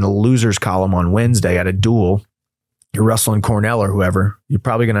loser, you're in the losers column on Wednesday at a duel, you're wrestling Cornell or whoever, you're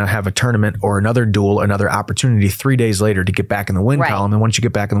probably going to have a tournament or another duel, another opportunity 3 days later to get back in the win column. And once you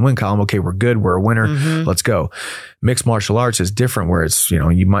get back in the win column, okay, we're good. We're a winner. Let's go. Mixed martial arts is different, where it's,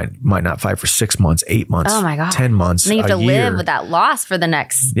 you might not fight for 6 months, 8 months, 10 months. And then you have to live with that loss for the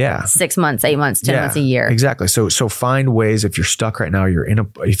next 6 months, 8 months, 10 months, a year. Exactly. So find ways. If you're stuck right now,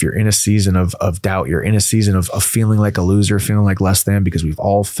 if you're in a season of doubt, you're in a season of feeling like a loser, feeling like less than, because we've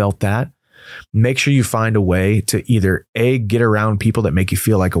all felt that. Make sure you find a way to either A, get around people that make you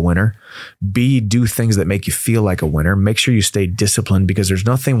feel like a winner, B, do things that make you feel like a winner. Make sure you stay disciplined, because there's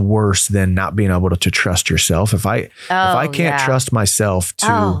nothing worse than not being able to trust yourself. If I can't trust myself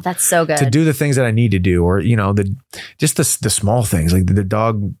that's so good, to do the things that I need to do, or the small things, like the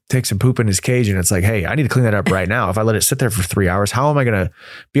dog takes a poop in his cage and it's like, hey, I need to clean that up right now. If I let it sit there for 3 hours, how am I going to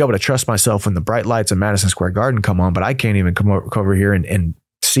be able to trust myself when the bright lights of Madison Square Garden come on, but I can't even come over here and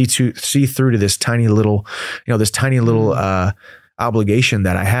see through to this tiny little obligation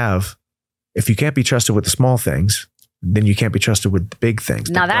that I have. If you can't be trusted with the small things, then you can't be trusted with the big things.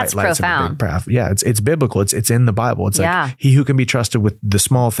 Now that's profound. Yeah, it's biblical. It's in the Bible. It's like he who can be trusted with the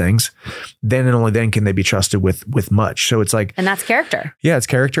small things, then and only then can they be trusted with much. So it's like, and that's character. Yeah, it's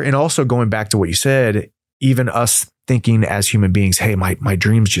character. And also going back to what you said, even us thinking as human beings, hey, my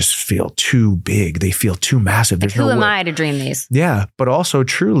dreams just feel too big. They feel too massive. There's who am I to dream these? Yeah. But also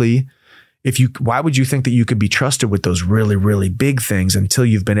truly, why would you think that you could be trusted with those really, really big things until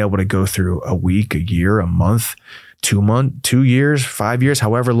you've been able to go through a week, a year, a month, 2 years, 5 years,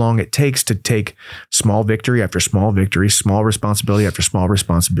 however long it takes to take small victory after small victory, small responsibility after small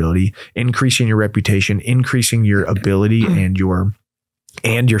responsibility, increasing your reputation, increasing your ability and your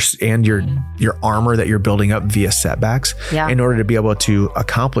armor that you're building up via setbacks in order to be able to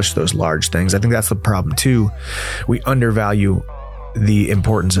accomplish those large things. I think that's the problem too. We undervalue the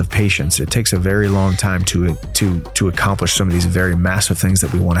importance of patience. It takes a very long time to accomplish some of these very massive things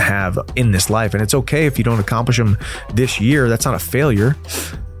that we want to have in this life. And it's okay if you don't accomplish them this year. That's not a failure.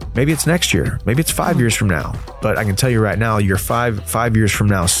 Maybe it's next year. Maybe it's 5 years from now. But I can tell you right now, your five years from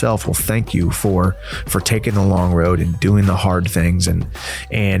now self will thank you for taking the long road and doing the hard things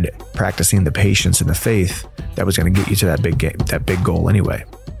and practicing the patience and the faith that was going to get you to that big goal anyway.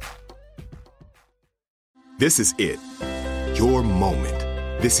 This is it. Your moment.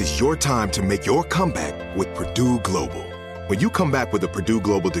 This is your time to make your comeback with Purdue Global. When you come back with a Purdue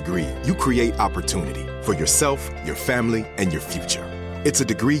Global degree, you create opportunity for yourself, your family, and your future. It's a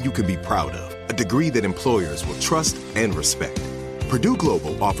degree you can be proud of, a degree that employers will trust and respect. Purdue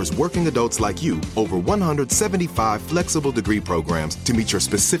Global offers working adults like you over 175 flexible degree programs to meet your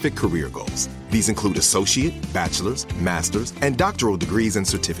specific career goals. These include associate, bachelor's, master's, and doctoral degrees and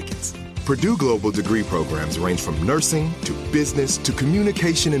certificates. Purdue Global degree programs range from nursing to business to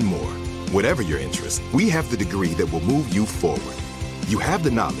communication and more. Whatever your interest, we have the degree that will move you forward. You have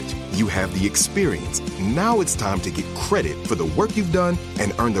the knowledge, you have the experience. Now it's time to get credit for the work you've done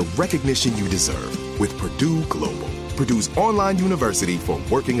and earn the recognition you deserve with Purdue Global, Purdue's online university for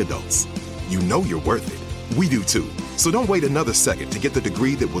working adults. You know you're worth it. We do too. So don't wait another second to get the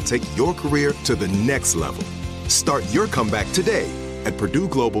degree that will take your career to the next level. Start your comeback today at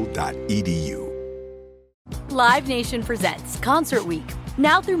purdueglobal.edu. Live Nation presents Concert Week.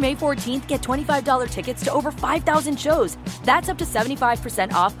 Now through May 14th, get $25 tickets to over 5,000 shows. That's up to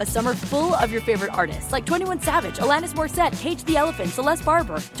 75% off a summer full of your favorite artists like 21 Savage, Alanis Morissette, Cage the Elephant, Celeste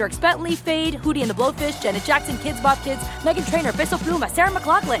Barber, Dierks Bentley, Fade, Hootie and the Blowfish, Janet Jackson, Kidz Bop Kids, Meghan Trainor, Peso Pluma, Sarah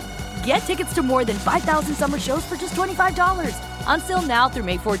McLachlan. Get tickets to more than 5,000 summer shows for just $25. Until now through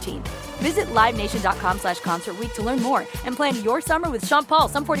May 14th. Visit LiveNation.com/Concert Week to learn more and plan your summer with Sean Paul,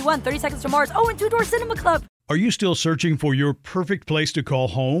 Sum 41, 30 Seconds to Mars, and Two Door Cinema Club. Are you still searching for your perfect place to call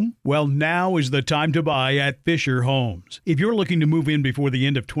home? Well, now is the time to buy at Fisher Homes. If you're looking to move in before the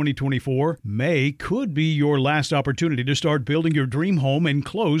end of 2024, May could be your last opportunity to start building your dream home and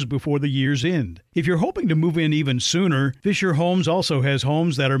close before the year's end. If you're hoping to move in even sooner, Fisher Homes also has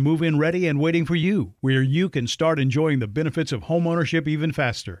homes that are move-in ready and waiting for you, where you can start enjoying the benefits of homeownership even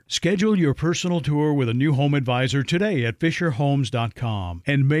faster. Schedule your personal tour with a new home advisor today at FisherHomes.com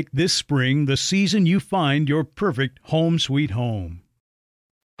and make this spring the season you find your perfect home sweet home.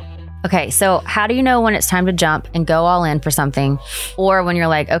 Okay, so how do you know when it's time to jump and go all in for something? Or when you're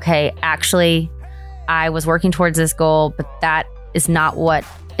like, okay, actually, I was working towards this goal, but that is not what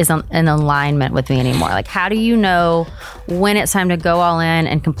is in alignment with me anymore. Like, how do you know when it's time to go all in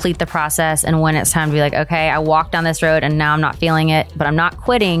and complete the process and when it's time to be like, okay, I walked down this road and now I'm not feeling it, but I'm not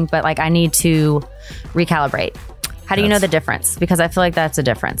quitting, but like I need to recalibrate? How do you know the difference? Because I feel like that's a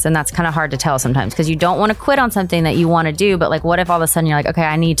difference. And that's kind of hard to tell sometimes because you don't want to quit on something that you want to do. But like, what if all of a sudden you're like, okay,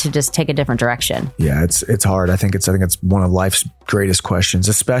 I need to just take a different direction? Yeah, it's hard. I think it's one of life's greatest questions,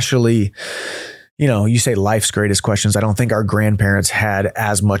 especially, you know, you say life's greatest questions. I don't think our grandparents had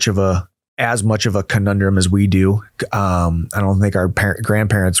as much of a conundrum as we do. I don't think our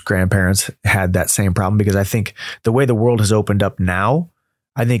grandparents had that same problem because I think the way the world has opened up now,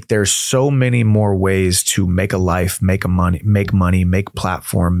 I think there's so many more ways to make a life, make money, make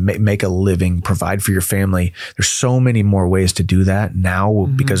platform, make a living, provide for your family. There's so many more ways to do that now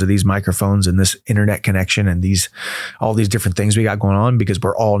because of these microphones and this internet connection and all these different things we got going on because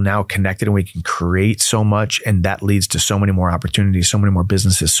we're all now connected and we can create so much. And that leads to so many more opportunities, so many more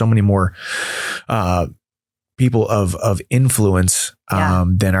businesses, so many more, people of influence,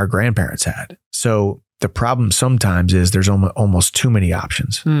 than our grandparents had. So the problem sometimes is there's almost too many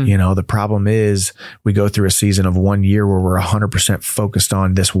options. You know, the problem is we go through a season of 1 year where we're 100% focused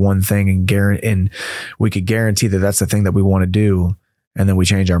on this one thing and we could guarantee that that's the thing that we want to do. And then we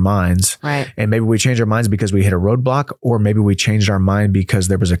change our minds. Right. And maybe we change our minds because we hit a roadblock, or maybe we changed our mind because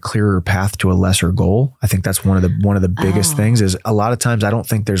there was a clearer path to a lesser goal. I think that's one of the biggest things is a lot of times I don't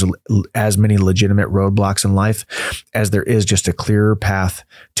think there's as many legitimate roadblocks in life as there is just a clearer path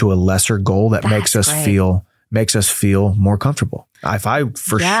to a lesser goal that makes us feel more comfortable. If I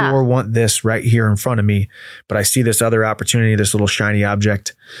sure want this right here in front of me, but I see this other opportunity, this little shiny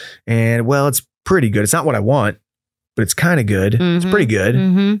object, and well, it's pretty good. It's not what I want, but it's kind of good. It's pretty good.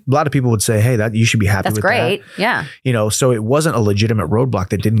 A lot of people would say, hey, that you should be happy with that. That's great. Yeah. You know, so it wasn't a legitimate roadblock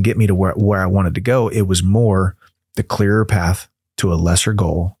that didn't get me to where I wanted to go. It was more the clearer path to a lesser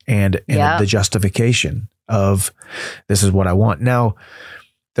goal and the justification of this is what I want. Now,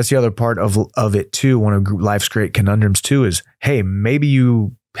 that's the other part of it too. One of life's great conundrums too is, hey, maybe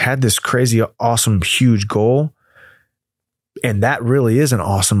you had this crazy, awesome, huge goal, and that really is an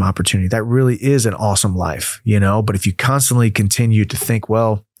awesome opportunity. That really is an awesome life, you know? But if you constantly continue to think,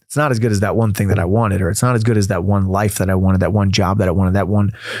 well, it's not as good as that one thing that I wanted, or it's not as good as that one life that I wanted, that one job that I wanted, that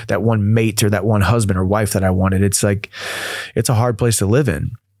one mate or that one husband or wife that I wanted. It's like, it's a hard place to live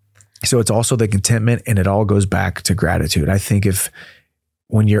in. So it's also the contentment, and it all goes back to gratitude. I think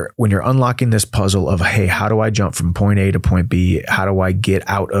when you're unlocking this puzzle of, hey, how do I jump from point A to point B? How do I get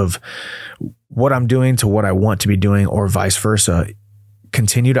out of what I'm doing to what I want to be doing, or vice versa?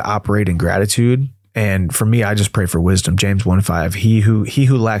 Continue to operate in gratitude. And for me, I just pray for wisdom. James 1:5, he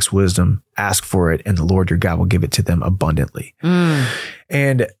who lacks wisdom, ask for it, and the Lord your God will give it to them abundantly.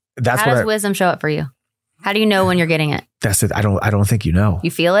 And that's how does wisdom show up for you? How do you know when you're getting it? That's it. I don't think you know.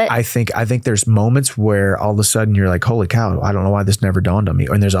 You feel it? I think there's moments where all of a sudden you're like, holy cow, I don't know why this never dawned on me.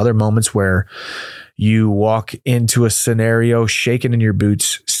 And there's other moments where you walk into a scenario shaking in your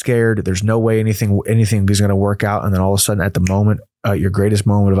boots, scared. There's no way anything is going to work out. And then all of a sudden at the moment, your greatest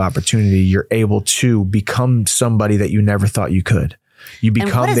moment of opportunity, you're able to become somebody that you never thought you could. You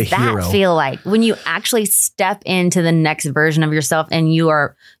become the hero. What does that feel like when you actually step into the next version of yourself and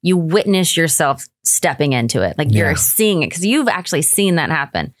you witness yourself stepping into it? Like you're seeing it because you've actually seen that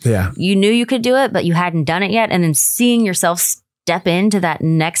happen. Yeah. You knew you could do it, but you hadn't done it yet. And then seeing yourself step into that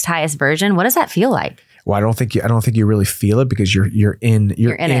next highest version, what does that feel like? Well, I don't think you really feel it because you're in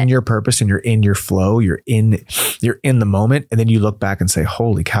your purpose and you're in your flow. You're in the moment, and then you look back and say,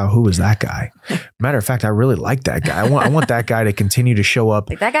 "Holy cow, who was that guy?" Matter of fact, I really like that guy. I want that guy to continue to show up.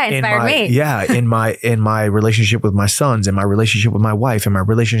 Like that guy inspired me. Yeah, in my relationship with my sons, in my relationship with my wife, in my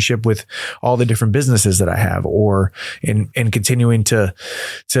relationship with all the different businesses that I have, or in continuing to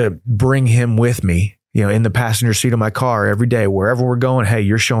bring him with me. You know, in the passenger seat of my car every day, wherever we're going, hey,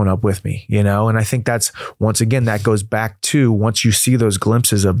 you're showing up with me, you know? And I think that's, once again, that goes back to once you see those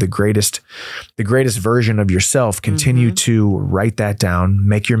glimpses of the greatest version of yourself, continue to write that down,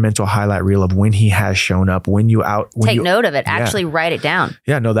 make your mental highlight reel of when he has shown up, take note of it, actually write it down.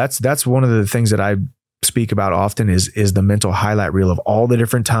 Yeah, no, that's one of the things that I speak about often is the mental highlight reel of all the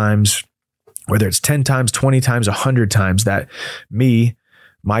different times, whether it's 10 times, 20 times, 100 times that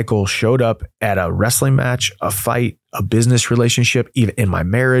Michael showed up at a wrestling match, a fight, a business relationship, even in my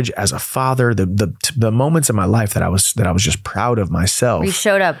marriage, as a father, the moments in my life that I was just proud of myself. You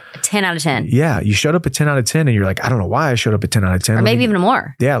showed up a 10 out of 10. Yeah. You showed up a 10 out of 10 and you're like, I don't know why I showed up a 10 out of 10. Or maybe even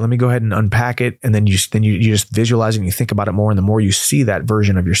more. Yeah. Let me go ahead and unpack it. And then you just visualize it and you think about it more. And the more you see that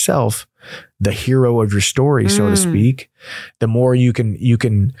version of yourself, the hero of your story, so to speak, the more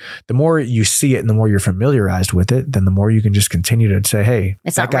the more you see it and the more you're familiarized with it, then the more you can just continue to say, hey,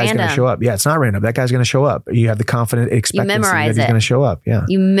 that guy's going to show up. Yeah, it's not random. That guy's going to show up. You have the confident expectancy that he's going to show up. Yeah.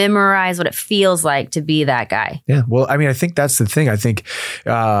 You memorize what it feels like to be that guy. Yeah. Well, I mean, I think that's the thing. I think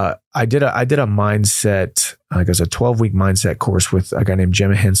I did a mindset, like it was a 12-week mindset course with a guy named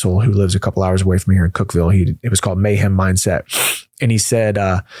Jim Hensel, who lives a couple hours away from here in Cookeville. It was called Mayhem Mindset. And he said,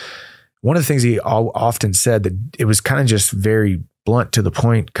 one of the things he often said that it was kind of just very blunt to the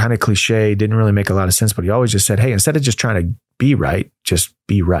point, kind of cliche, didn't really make a lot of sense, but he always just said, hey, instead of just trying to be right, just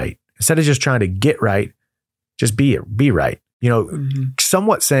be right. Instead of just trying to get right, just be right. You know,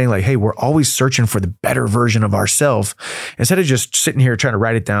 somewhat saying like, hey, we're always searching for the better version of ourselves. Instead of just sitting here trying to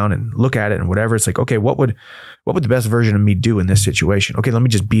write it down and look at it and whatever, it's like, okay, what would the best version of me do in this situation? Okay, let me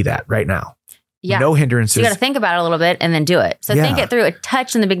just be that right now. Yeah. No hindrances. So you got to think about it a little bit and then do it. So think it through a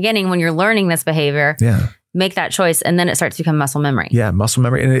touch in the beginning when you're learning this behavior. Yeah. Make that choice and then it starts to become muscle memory. Yeah, muscle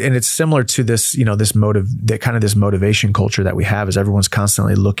memory. And it's similar to this, you know, this motivation culture that we have is everyone's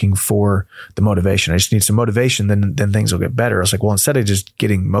constantly looking for the motivation. I just need some motivation, then things will get better. I was like, well, instead of just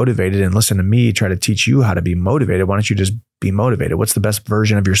getting motivated and listen to me try to teach you how to be motivated, why don't you just be motivated? What's the best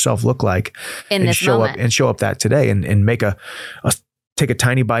version of yourself look like in this moment? And show up that today and make take a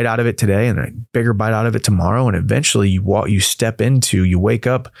tiny bite out of it today and a bigger bite out of it tomorrow. And eventually you wake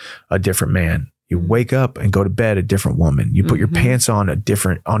up a different man. You wake up and go to bed a different woman. You put your pants on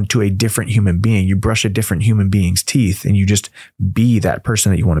onto a different human being. You brush a different human being's teeth and you just be that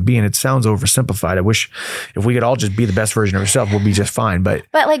person that you want to be. And it sounds oversimplified. I wish if we could all just be the best version of ourselves, we'll be just fine. But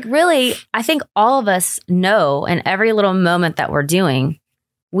like really, I think all of us know in every little moment that we're doing,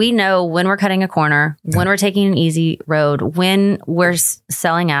 we know when we're cutting a corner, when we're taking an easy road, when we're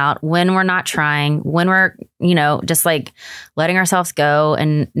selling out, when we're not trying, when we're, just like letting ourselves go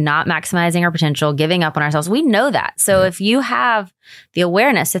and not maximizing our potential, giving up on ourselves. We know that. So if you have the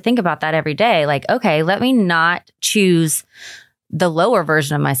awareness to think about that every day, like, okay, let me not choose the lower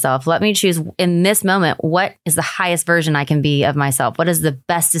version of myself. Let me choose in this moment, what is the highest version I can be of myself? What is the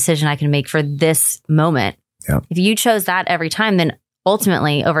best decision I can make for this moment? Yep. If you chose that every time, then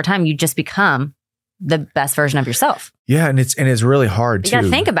ultimately, over time, you just become the best version of yourself. Yeah, and it's really hard to. You got to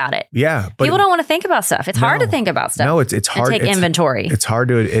think about it. Yeah, but people don't want to think about stuff. It's hard to think about stuff. No, it's hard to take inventory. It's hard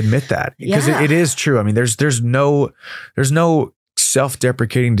to admit that because it is true. I mean, there's no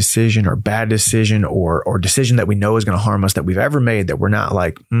self-deprecating decision or bad decision or decision that we know is going to harm us that we've ever made that we're not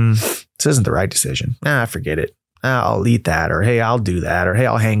like, this isn't the right decision. Forget it. I'll eat that, or hey, I'll do that, or hey,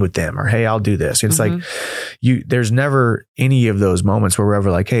 I'll hang with them, or hey, I'll do this. It's like there's never any of those moments where we're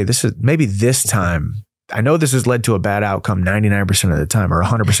ever like, hey, maybe this time, I know this has led to a bad outcome 99% of the time or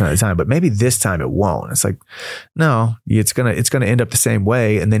 100% of the time, but maybe this time it won't. It's like, no, it's going to end up the same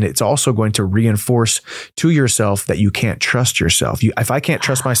way. And then it's also going to reinforce to yourself that you can't trust yourself. If I can't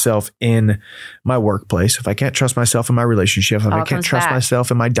trust myself in my workplace, if I can't trust myself in my relationship, if I can't trust myself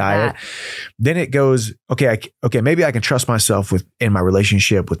in my diet, then it goes, okay, maybe I can trust myself in my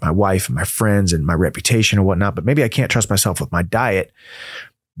relationship with my wife and my friends and my reputation and whatnot, but maybe I can't trust myself with my diet.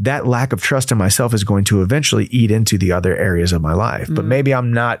 that lack of trust in myself is going to eventually eat into the other areas of my life. But maybe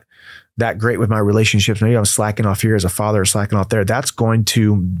I'm not that great with my relationships. Maybe I'm slacking off here as a father or slacking off there. That's going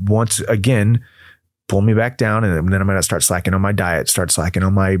to once again pull me back down. And then I'm going to start slacking on my diet, start slacking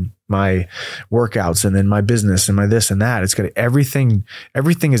on my workouts, and then my business and my this and that. It's going to, everything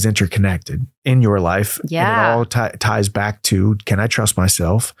is interconnected in your life. Yeah. And it all ties back to, can I trust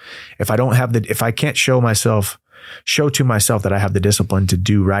myself? If I can't show to myself that I have the discipline to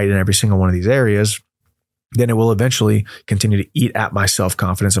do right in every single one of these areas, then it will eventually continue to eat at my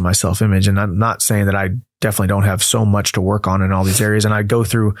self-confidence and my self-image. And I'm not saying that I definitely don't have so much to work on in all these areas. And I go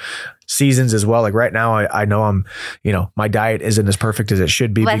through seasons as well. Like right now, I know my diet isn't as perfect as it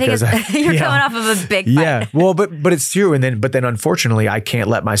should be, because you're coming off of a big fight. Yeah. Well, but it's true. But then unfortunately I can't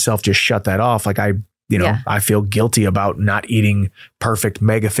let myself just shut that off. Like I feel guilty about not eating perfect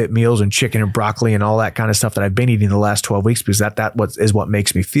mega fit meals and chicken and broccoli and all that kind of stuff that I've been eating the last 12 weeks, because that is what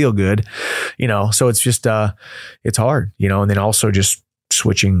makes me feel good, so it's just, it's hard, and then also just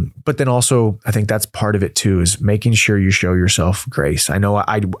switching. But then also I think that's part of it too, is making sure you show yourself grace. I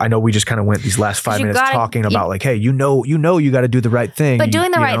know we just kind of went these last 5 minutes talking about like, hey, you got to do the right thing. But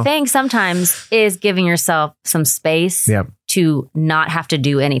doing the right thing sometimes is giving yourself some space to not have to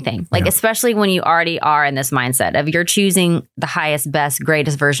do anything. Like, especially when you already are in this mindset of you're choosing the highest, best,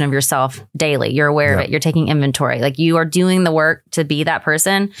 greatest version of yourself daily. You're aware of it. You're taking inventory. Like, you are doing the work to be that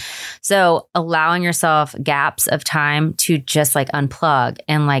person. So allowing yourself gaps of time to just like unplug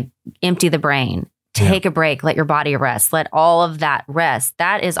and like empty the brain, take a break, let your body rest, let all of that rest.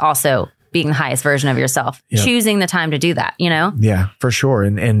 That is also being the highest version of yourself, choosing the time to do that, Yeah, for sure.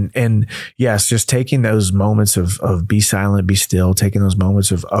 And yes, just taking those moments of be silent, be still, taking those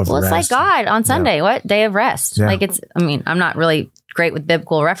moments of rest. It's like God on Sunday, what day of rest? Yeah. Like I'm not really great with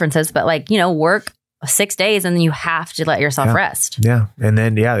biblical references, but like, work 6 days and then you have to let yourself rest. Yeah. And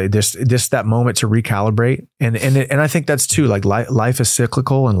then, just that moment to recalibrate. And I think that's too, like life is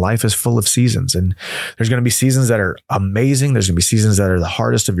cyclical and life is full of seasons, and there's going to be seasons that are amazing. There's going to be seasons that are the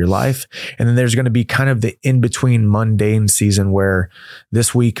hardest of your life. And then there's going to be kind of the in-between mundane season where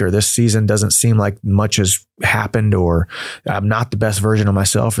this week or this season doesn't seem like much has happened, or I'm not the best version of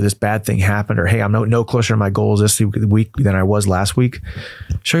myself, or this bad thing happened, or hey, I'm no closer to my goals this week than I was last week.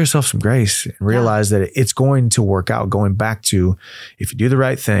 Show yourself some grace and realize that it's going to work out. Going back to, if you do the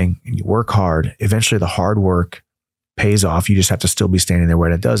right thing and you work hard, eventually the hard work pays off. You just have to still be standing there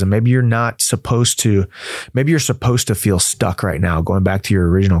when it does. And maybe you're supposed to feel stuck right now. Going back to your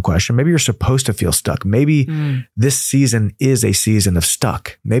original question, maybe you're supposed to feel stuck. Maybe this season is a season of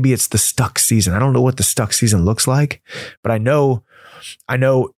stuck. Maybe it's the stuck season. I don't know what the stuck season looks like, but I know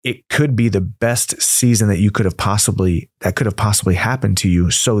it could be the best season that could have possibly happened to you,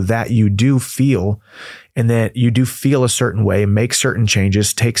 so that you do feel a certain way, make certain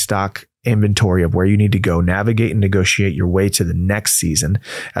changes, take stock inventory of where you need to go, navigate and negotiate your way to the next season.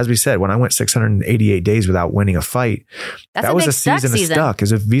 As we said, when I went 688 days without winning a fight, that was a season of stuck.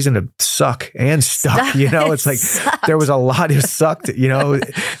 Is a season of suck and stuck. It's like there was a lot. It sucked.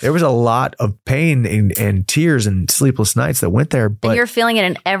 There was a lot of pain and tears and sleepless nights that went there. But and you're feeling it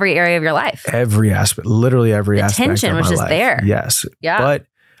in every area of your life. Every aspect, literally every aspect. The tension was just there. Yes. Yeah. But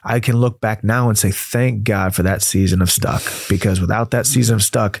I can look back now and say, thank God for that season of stuck, because without that season of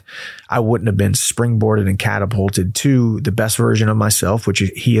stuck, I wouldn't have been springboarded and catapulted to the best version of myself, which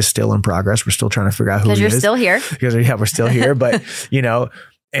he is still in progress. We're still trying to figure out who he is. Because you're still here. Because we're still here. But,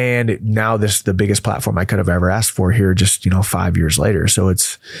 and now this is the biggest platform I could have ever asked for here, just, 5 years later. So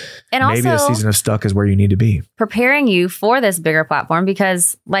it's maybe the season of stuck is where you need to be. Preparing you for this bigger platform,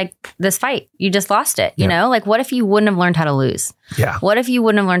 because like this fight, you just lost it, you know, like what if you wouldn't have learned how to lose? Yeah. What if you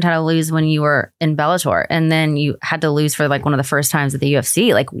wouldn't have learned how to lose when you were in Bellator, and then you had to lose for like one of the first times at the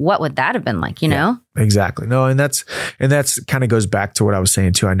UFC? Like, what would that have been like, you know? Exactly. No, and that's kind of goes back to what I was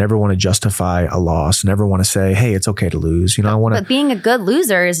saying too. I never want to justify a loss. Never want to say, hey, it's okay to lose. I want to. But being a good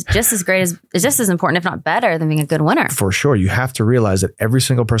loser is just as great is just as important, if not better, than being a good winner. For sure. You have to realize that every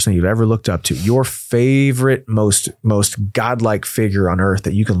single person you've ever looked up to, your favorite, most godlike figure on earth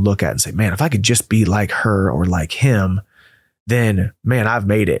that you can look at and say, man, if I could just be like her or like him, then man, I've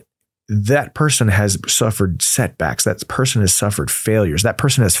made it. That person has suffered setbacks. That person has suffered failures. That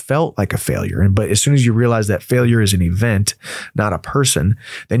person has felt like a failure. But as soon as you realize that failure is an event, not a person,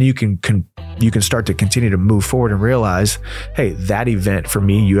 then you can start to continue to move forward and realize, hey, that event for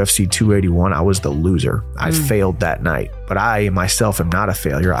me, UFC 281, I was the loser. I failed that night. but I myself am not a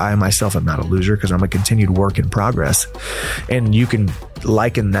failure. I myself am not a loser because I'm a continued work in progress. And you can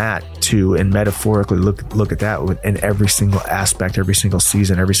liken that to, and metaphorically look at that in every single aspect, every single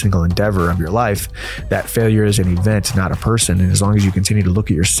season, every single endeavor of your life. That failure is an event, not a person. And as long as you continue to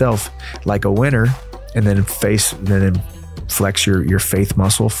look at yourself like a winner, and then flex your faith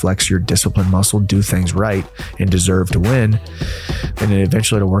muscle, flex your discipline muscle, do things right, and deserve to win, then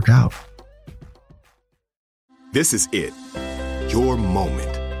eventually it'll work out. This is it. Your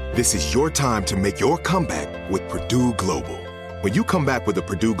moment. This is your time to make your comeback with Purdue Global. When you come back with a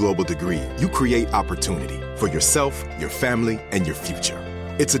Purdue Global degree, you create opportunity for yourself, your family, and your future.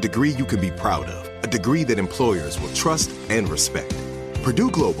 It's a degree you can be proud of, a degree that employers will trust and respect.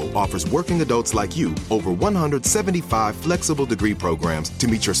 Purdue Global offers working adults like you over 175 flexible degree programs to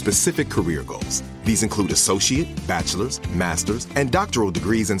meet your specific career goals. These include associate, bachelor's, master's, and doctoral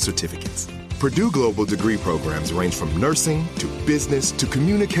degrees and certificates. Purdue Global degree programs range from nursing to business to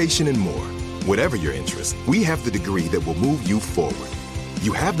communication and more. Whatever your interest, we have the degree that will move you forward.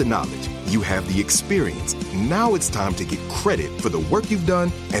 You have the knowledge, you have the experience. Now it's time to get credit for the work you've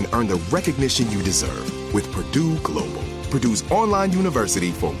done and earn the recognition you deserve with Purdue Global, Purdue's online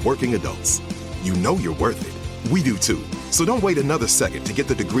university for working adults. You know you're worth it. We do too. So don't wait another second to get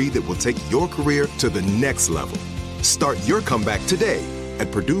the degree that will take your career to the next level. Start your comeback today at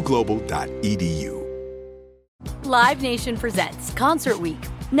purdueglobal.edu. Live Nation presents Concert Week.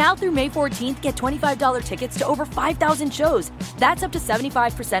 Now through May 14th, get $25 tickets to over 5,000 shows. That's up to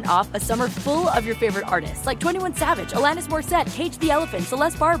 75% off a summer full of your favorite artists like 21 Savage, Alanis Morissette, Cage the Elephant,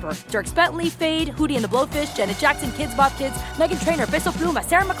 Celeste Barber, Dierks Bentley, Fade, Hootie and the Blowfish, Janet Jackson, Kids Bop Kids, Meghan Trainor, Bissell Pluma,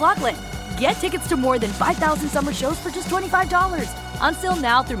 Sarah McLachlan. Get tickets to more than 5,000 summer shows for just $25. On sale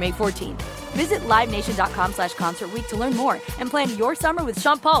now through May 14th. Visit LiveNation.com/Concert Week to learn more and plan your summer with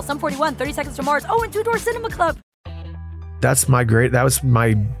Sean Paul, Sum 41, 30 Seconds to Mars, and Two Door Cinema Club. That was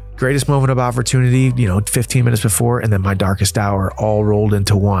my greatest moment of opportunity, 15 minutes before, and then my darkest hour all rolled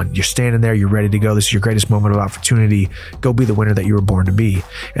into one. You're standing there, you're ready to go. This is your greatest moment of opportunity. Go be the winner that you were born to be.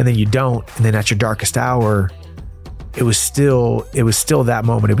 And then you don't. And then at your darkest hour, it was still that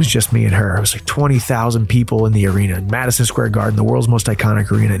moment. It was just me and her. It was like 20,000 people in the arena, Madison Square Garden, the world's most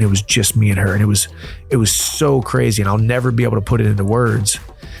iconic arena. And it was just me and her. And it was so crazy. And I'll never be able to put it into words.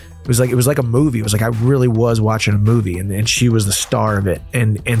 It was like a movie. It was like I really was watching a movie, and she was the star of it.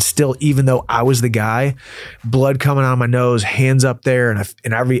 And still, even though I was the guy, blood coming out of my nose, hands up there,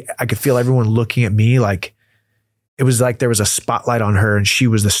 and I could feel everyone looking at me like it was like there was a spotlight on her, and she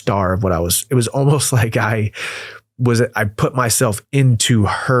was the star of what I was. It was almost like I put myself into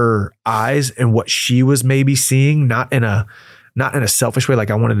her eyes and what she was maybe seeing, not in a selfish way, like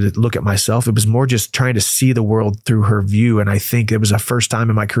I wanted to look at myself. It was more just trying to see the world through her view. And I think it was the first time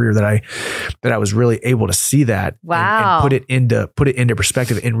in my career that I was really able to see that. Wow. And put it into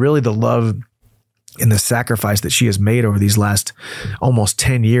perspective, and really the love and the sacrifice that she has made over these last almost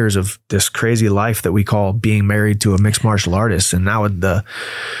 10 years of this crazy life that we call being married to a mixed martial artist. And now the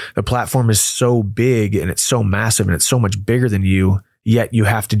platform is so big and it's so massive and it's so much bigger than you, yet you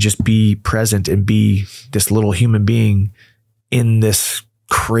have to just be present and be this little human being in this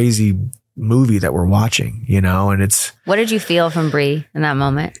crazy movie that we're watching, and it's. What did you feel from Brie in that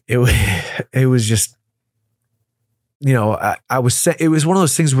moment? It was just, it was one of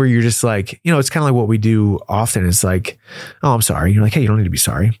those things where you're just like, it's kind of like what we do often. It's like, oh, I'm sorry. You're like, hey, you don't need to be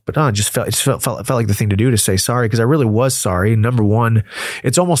sorry. But it felt like the thing to do to say sorry, because I really was sorry. Number one,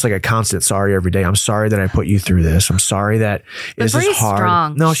 it's almost like a constant sorry every day. I'm sorry that I put you through this. I'm sorry that this is hard.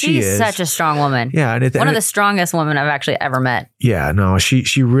 Strong. No, she's such a strong woman. Yeah. And one of the strongest women I've actually ever met. Yeah, no,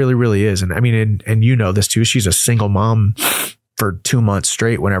 she really, really is. And I mean, and you know this too, she's a single mom for 2 months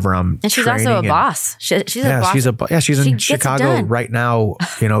straight whenever I'm and she's also a boss. She's a boss. She's in Chicago right now,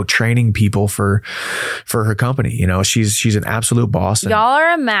 training people for her company. She's an absolute boss. Y'all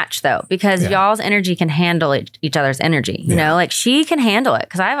are a match though, because y'all's energy can handle each other's energy. You know, like she can handle it.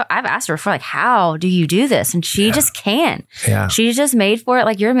 Cause I've asked her before, like, how do you do this? And she just can. Yeah. She's just made for it.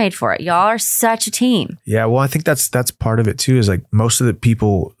 Like you're made for it. Y'all are such a team. Yeah. Well, I think that's part of it too, is like most of the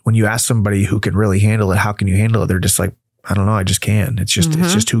people, when you ask somebody who can really handle it, how can you handle it? They're just like, I don't know. I just can. It's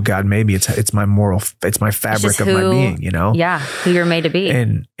just who God made me. It's my moral. It's my fabric of my being. Yeah, who you're made to be.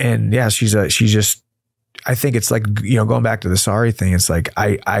 And yeah, she's just. I think it's like going back to the sorry thing. It's like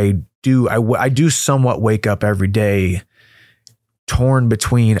I do somewhat wake up every day torn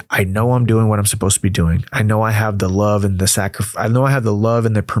between, I know I'm doing what I'm supposed to be doing. I know I have the love and the sacrifice. I know I have the love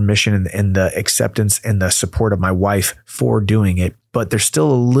and the permission and the acceptance and the support of my wife for doing it. But there's still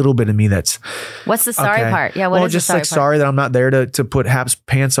a little bit of me that's. What's the sorry part? Yeah. What is just the sorry like part? Sorry that I'm not there to put Hap's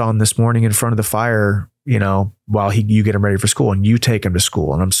pants on this morning in front of the fire you know, while you get him ready for school and you take him to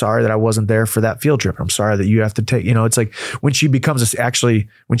school. And I'm sorry that I wasn't there for that field trip. I'm sorry that you have to take, you know, it's like when she becomes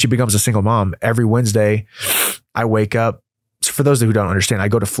a single mom, every Wednesday I wake up. For those who don't understand, I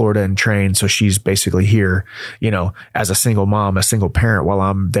go to Florida and train. So she's basically here, you know, as a single mom, a single parent, while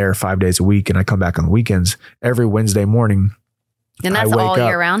I'm there 5 days a week and I come back on the weekends. Every Wednesday morning. And that's all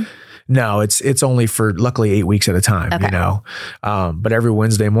year round? No, it's only for luckily 8 weeks at a time, you know. But every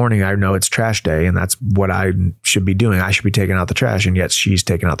Wednesday morning, I know it's trash day, and that's what I should be doing. I should be taking out the trash, and yet she's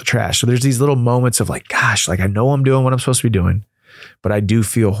taking out the trash. So there's these little moments of like, gosh, like I know I'm doing what I'm supposed to be doing, but I do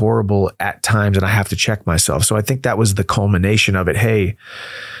feel horrible at times, and I have to check myself. So I think that was the culmination of it. Hey,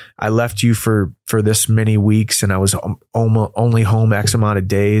 I left you for this many weeks, and I was only home X amount of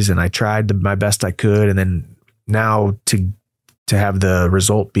days, and I tried my best I could, and then now to have the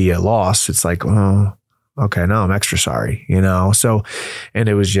result be a loss, it's like, oh, okay, now I'm extra sorry, you know? So, and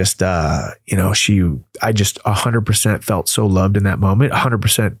it was just, you know, I just 100% felt so loved in that moment,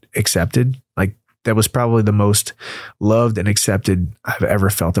 100% accepted. Like that was probably the most loved and accepted I've ever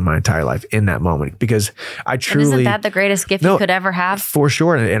felt in my entire life in that moment, because I truly, and isn't that the greatest gift you could ever have? For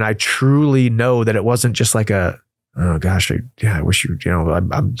sure. And I truly know that it wasn't just like oh gosh, I wish you know,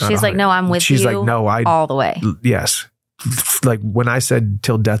 I'm she's like, no, I'm with you. She's like, no, all the way. Yes. Like when I said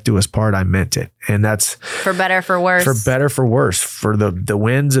till death do us part, I meant it. And that's for better, for worse, for the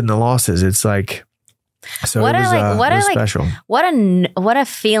wins and the losses. It's like, so what it was special. What a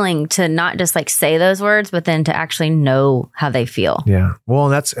feeling to not just like say those words, but then to actually know how they feel. Yeah. Well,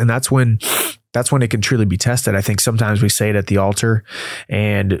 that's when it can truly be tested. I think sometimes we say it at the altar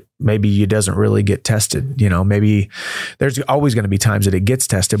and maybe it doesn't really get tested. You know, maybe there's always going to be times that it gets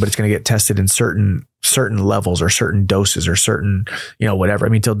tested, but it's going to get tested in certain levels or certain doses or certain, you know, whatever. I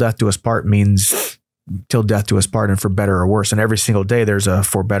mean, till death do us part means till death do us part, and for better or worse. And every single day there's a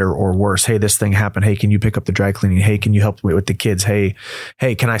for better or worse. Hey, this thing happened. Hey, can you pick up the dry cleaning? Hey, can you help me with the kids? Hey,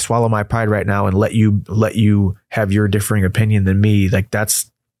 can I swallow my pride right now and let you have your differing opinion than me? Like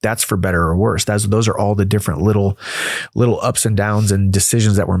that's for better or worse. Those are all the different little ups and downs and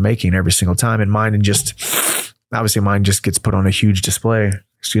decisions that we're making every single time. And mine just gets put on a huge display.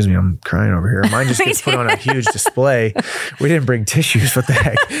 Excuse me, I'm crying over here. Mine just gets put on a huge display. We didn't bring tissues, what the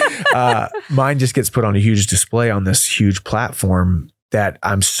heck? Mine just gets put on a huge display on this huge platform that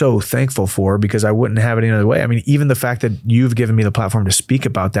I'm so thankful for, because I wouldn't have it any other way. I mean, even the fact that you've given me the platform to speak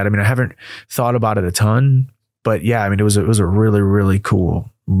about that. I mean, I haven't thought about it a ton, but yeah, I mean, it was a really, really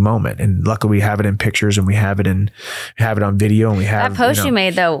cool moment. And luckily we have it in pictures and we have it on video, and we have that post you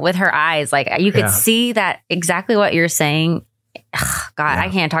made though with her eyes, like you could see that exactly what you're saying. God, I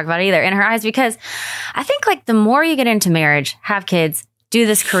can't talk about it either in her eyes, because I think like the more you get into marriage, have kids, do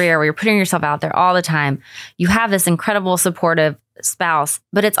this career where you're putting yourself out there all the time, you have this incredible supportive spouse,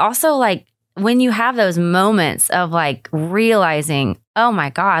 but it's also like when you have those moments of like realizing, oh my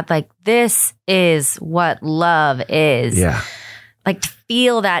God, like this is what love is. Yeah. Like to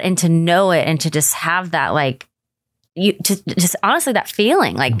feel that and to know it and to just have that, like just honestly that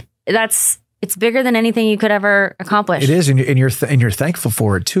feeling, like it's bigger than anything you could ever accomplish. It is. And you're thankful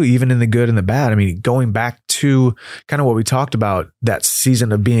for it too, even in the good and the bad. I mean, going back to kind of what we talked about, that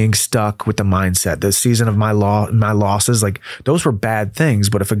season of being stuck with the mindset, the season of my losses, like those were bad things.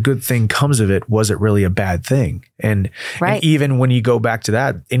 But if a good thing comes of it, was it really a bad thing? And even when you go back to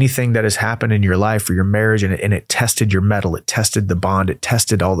that, anything that has happened in your life or your marriage and it tested your mettle, it tested the bond, it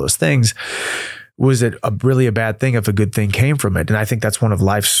tested all those things. Was it really a bad thing if a good thing came from it? And I think that's one of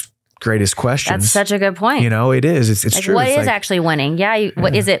life's greatest questions. That's such a good point. You know, it is. It's like, true. What it's is actually winning?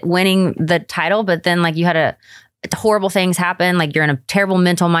 What is it winning the title? But then like you had horrible things happen. Like you're in a terrible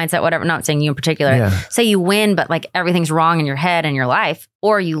mental mindset, whatever. Not saying you in particular. Yeah. Say you win, but like everything's wrong in your head and your life,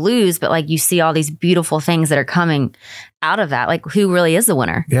 or you lose, but like you see all these beautiful things that are coming out of that. Like who really is the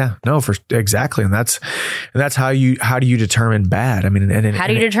winner? Yeah, no, exactly. And that's how do you determine bad? I mean, how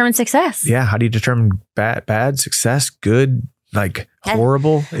do you determine success? Yeah. How do you determine bad, success, good? Like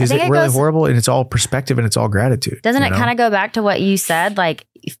horrible? Is it really horrible? And it's all perspective and it's all gratitude. Doesn't it kind of go back to what you said? Like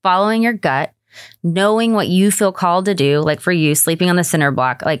following your gut, knowing what you feel called to do, like for you, sleeping on the cinder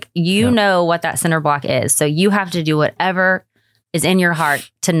block, like you know what that cinder block is. So you have to do whatever is in your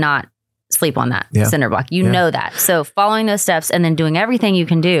heart to not sleep on that cinder block. You know that. So following those steps and then doing everything you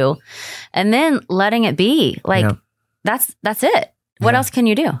can do and then letting it be like, that's it. What else can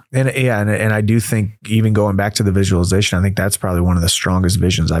you do? And I do think even going back to the visualization, I think that's probably one of the strongest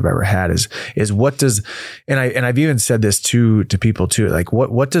visions I've ever had is what does, and I've even said this to people too, like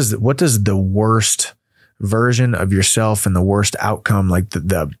what does the worst version of yourself and the worst outcome, like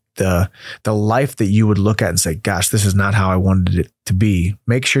the the life that you would look at and say, gosh, this is not how I wanted it to be.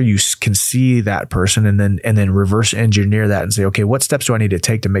 Make sure you can see that person and then reverse engineer that and say, okay, what steps do I need to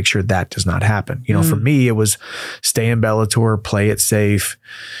take to make sure that does not happen? You know, for me, it was stay in Bellator, play it safe,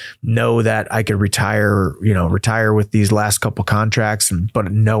 know that I could retire with these last couple contracts,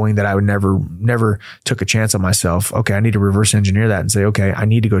 but knowing that I would never took a chance on myself. Okay, I need to reverse engineer that and say, okay, I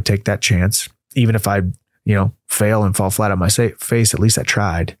need to go take that chance. Even if I, fail and fall flat on my face, at least I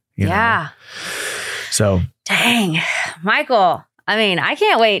tried. Yeah. So. Dang, Michael. I mean, I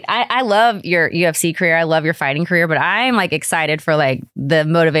can't wait. I love your UFC career. I love your fighting career, but I'm like excited for like the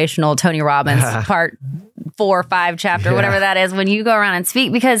motivational Tony Robbins part 4 or 5 chapter, whatever that is, when you go around and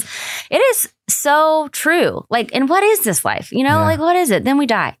speak, because it is so true. Like, and what is this life? Like, what is it? Then we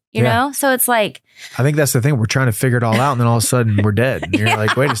die, you know? So it's like, I think that's the thing. We're trying to figure it all out, and then all of a sudden we're dead. And you're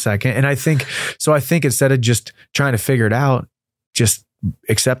like, wait a second. And I think instead of just trying to figure it out, just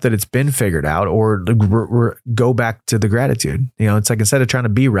accept that it's been figured out, or go back to the gratitude. It's like, instead of trying to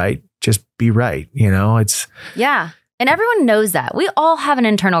be right, just be right. It's and everyone knows that. We all have an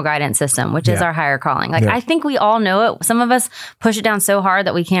internal guidance system, which is our higher calling. Like, I think we all know it. Some of us push it down so hard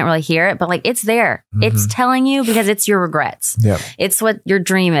that we can't really hear it, but like, it's there. It's telling you, because it's your regrets. It's what your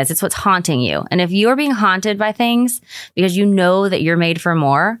dream is. It's what's haunting you. And if you're being haunted by things because you know that you're made for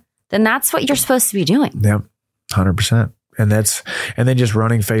more, then that's what you're supposed to be doing. Yeah, 100%. And then just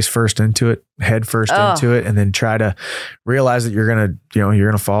running face first into it, head first into it, and then try to realize that you're going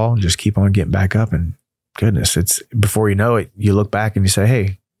to fall, and just keep on getting back up. And goodness, it's, before you know it, you look back and you say,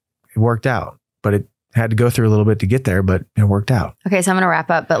 hey, it worked out, but it had to go through a little bit to get there, but it worked out. Okay. So I'm going to wrap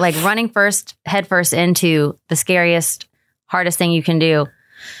up, but like, running head first into the scariest, hardest thing you can do,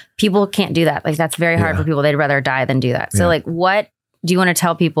 people can't do that. Like, that's very hard for people. They'd rather die than do that. So like, what do you want to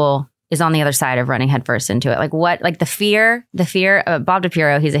tell people is on the other side of running headfirst into it? Like, what, like the fear, Bob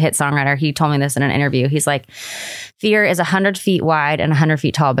DiPiero, he's a hit songwriter. He told me this in an interview. He's like, fear is 100 feet wide and 100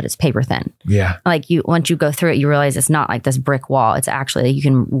 feet tall, but it's paper thin. Yeah. Like, once you go through it, you realize it's not like this brick wall. It's actually, you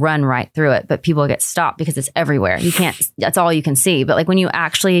can run right through it, but people get stopped because it's everywhere. You can't, that's all you can see. But like, when you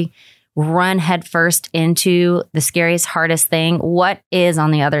actually run headfirst into the scariest, hardest thing, what is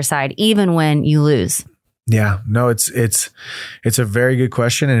on the other side, even when you lose? Yeah, no, it's a very good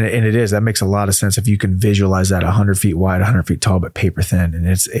question. And it is, that makes a lot of sense if you can visualize that 100 feet wide, 100 feet tall, but paper thin. And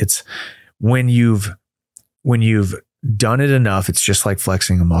it's when you've done it enough, it's just like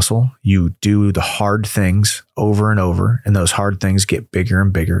flexing a muscle. You do the hard things over and over, and those hard things get bigger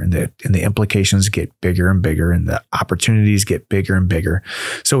and bigger, and the implications get bigger and bigger, and the opportunities get bigger and bigger.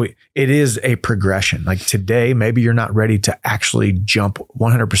 So it is a progression. Like, today, maybe you're not ready to actually jump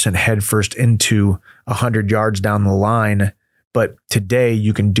 100% head first into 100 yards down the line. But today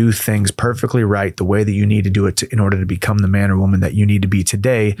you can do things perfectly right, the way that you need to do it in order to become the man or woman that you need to be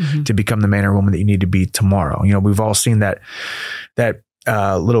today, to become the man or woman that you need to be tomorrow. We've all seen that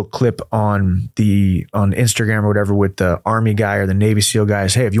little clip on Instagram or whatever with the Army guy or the Navy SEAL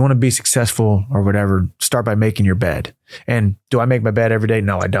guys. Hey, if you want to be successful or whatever, start by making your bed. And do I make my bed every day?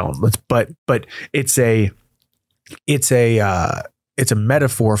 No, I don't. But it's a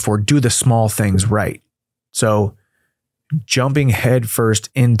metaphor for do the small things right. So, jumping head first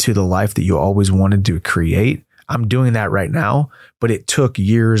into the life that you always wanted to create. I'm doing that right now, but it took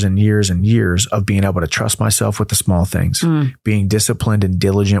years and years and years of being able to trust myself with the small things, being disciplined and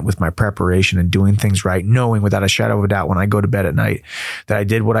diligent with my preparation and doing things right, knowing without a shadow of a doubt when I go to bed at night that I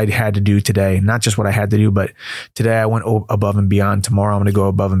did what I had to do today, not just what I had to do, but today I went above and beyond. Tomorrow I'm going to go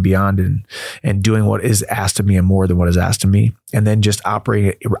above and beyond and doing what is asked of me and more than what is asked of me. And then just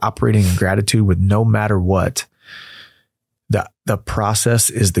operating in gratitude with no matter what. The process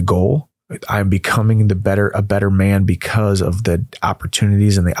is the goal. I'm becoming a better man because of the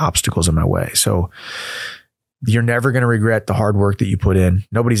opportunities and the obstacles in my way. So you're never going to regret the hard work that you put in.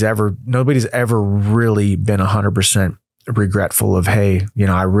 Nobody's ever really been 100% regretful of, hey,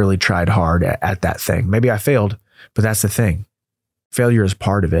 I really tried hard at that thing. Maybe I failed, but that's the thing. Failure is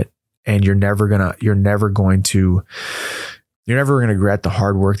part of it. And you're never going to regret the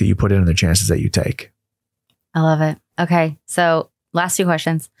hard work that you put in and the chances that you take. I love it. Okay. So last 2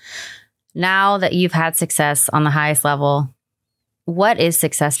 questions. Now that you've had success on the highest level, what is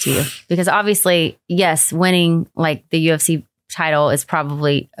success to you? Because obviously, yes, winning like the UFC title is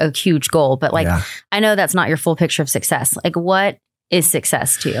probably a huge goal, but I know that's not your full picture of success. Like, what is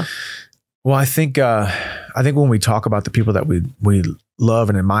success to you? Well, I think when we talk about the people that we love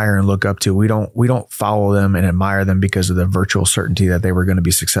and admire and look up to, we don't follow them and admire them because of the virtual certainty that they were going to be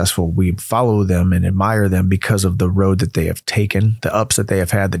successful. We follow them and admire them because of the road that they have taken, the ups that they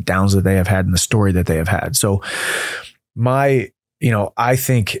have had, the downs that they have had, and the story that they have had. So my I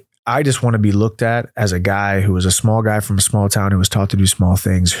think I just want to be looked at as a guy who was a small guy from a small town who was taught to do small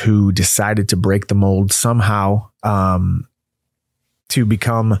things, who decided to break the mold somehow, to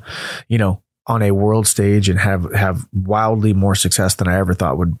become, on a world stage and have wildly more success than I ever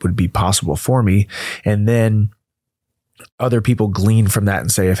thought would be possible for me. And then other people glean from that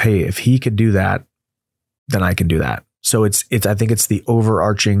and say, if he could do that, then I can do that. So I think it's the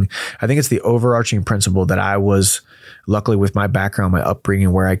overarching principle that I was, luckily with my background, my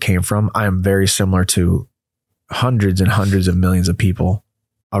upbringing, where I came from, I am very similar to hundreds and hundreds of millions of people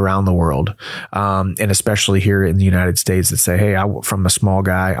around the world. And especially here in the United States that say, hey, I was a small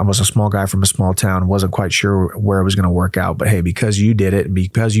guy from a small town, wasn't quite sure where it was going to work out. But hey, because you did it and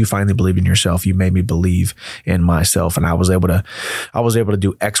because you finally believed in yourself, you made me believe in myself. And I was able to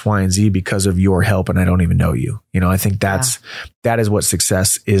do X, Y, and Z because of your help. And I don't even know you. I think that is what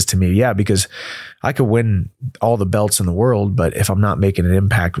success is to me. Yeah. Because I could win all the belts in the world, but if I'm not making an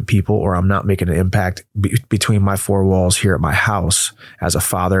impact with people, or I'm not making an impact between my four walls here at my house as a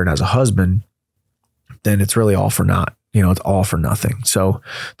father and as a husband, then it's really all for naught. It's all for nothing. So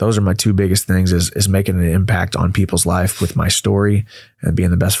those are my two biggest things is making an impact on people's life with my story and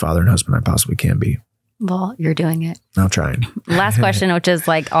being the best father and husband I possibly can be. Well, you're doing it. I'm trying. Last question, which is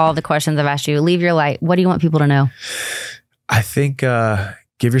like all the questions I've asked you. Leave your light. What do you want people to know? I think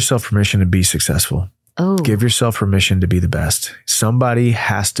give yourself permission to be successful. Oh. Give yourself permission to be the best. Somebody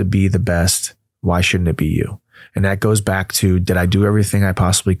has to be the best. Why shouldn't it be you? And that goes back to, did I do everything I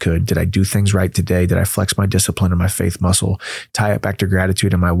possibly could? Did I do things right today? Did I flex my discipline and my faith muscle? Tie it back to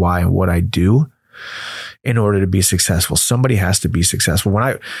gratitude and my why and what I do in order to be successful. Somebody has to be successful. When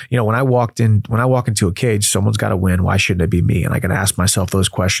I walk into a cage, someone's got to win. Why shouldn't it be me? And I can ask myself those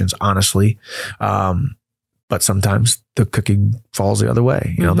questions honestly. But sometimes the cookie falls the other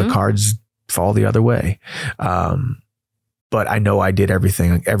way. The cards fall the other way. But I know I did every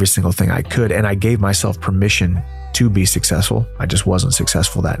single thing I could. And I gave myself permission to be successful. I just wasn't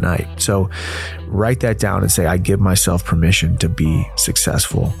successful that night. So write that down and say, I give myself permission to be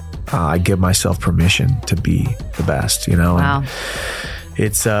successful. I give myself permission to be the best, Wow. And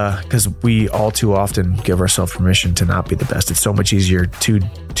it's because we all too often give ourselves permission to not be the best. It's so much easier to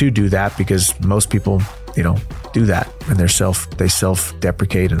do that because most people, do that, and they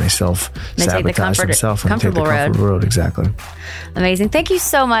self-deprecate and they self-sabotage themselves and take the comfortable road. Exactly. Amazing. Thank you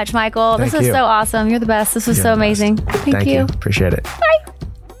so much, Michael. This was so awesome. You're the best. This was so amazing. Thank you. Appreciate it. Bye.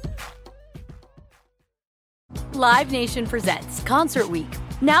 Live Nation presents Concert Week.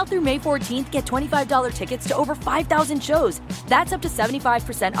 Now through May 14th, get $25 tickets to over 5,000 shows. That's up to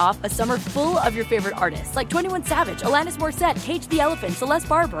 75% off a summer full of your favorite artists like 21 Savage, Alanis Morissette, Cage the Elephant, Celeste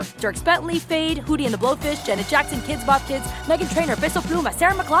Barber, Dierks Bentley, Fade, Hootie and the Blowfish, Janet Jackson, Kids Bop Kids, Meghan Trainor, Peso Pluma,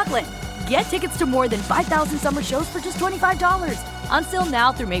 Sarah McLachlan. Get tickets to more than 5,000 summer shows for just $25. On sale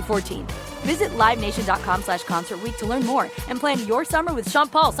now through May 14th. Visit LiveNation.com/Concert Week to learn more and plan your summer with Sean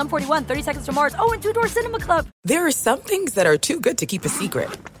Paul, Sum 41, 30 Seconds to Mars, and Two Door Cinema Club. There are some things that are too good to keep a secret.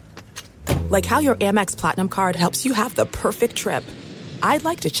 Like how your Amex Platinum card helps you have the perfect trip. I'd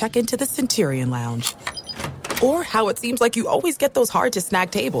like to check into the Centurion Lounge. Or how it seems like you always get those hard-to-snag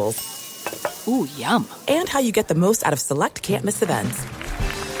tables. Ooh, yum. And how you get the most out of select can't-miss events.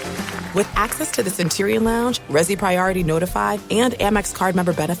 With access to the Centurion Lounge, Resi Priority Notified, and Amex card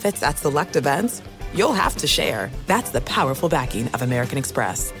member benefits at select events, you'll have to share. That's the powerful backing of American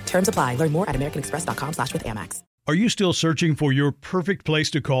Express. Terms apply. Learn more at americanexpress.com/withAmex. Are you still searching for your perfect place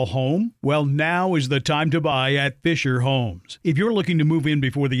to call home? Well, now is the time to buy at Fisher Homes. If you're looking to move in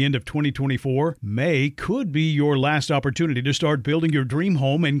before the end of 2024, May could be your last opportunity to start building your dream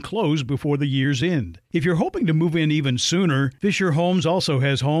home and close before the year's end. If you're hoping to move in even sooner, Fisher Homes also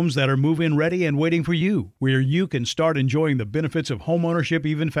has homes that are move-in ready and waiting for you, where you can start enjoying the benefits of homeownership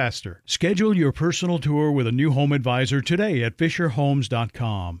even faster. Schedule your personal tour with a new home advisor today at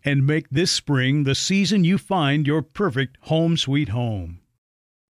FisherHomes.com and make this spring the season you find your perfect home sweet home.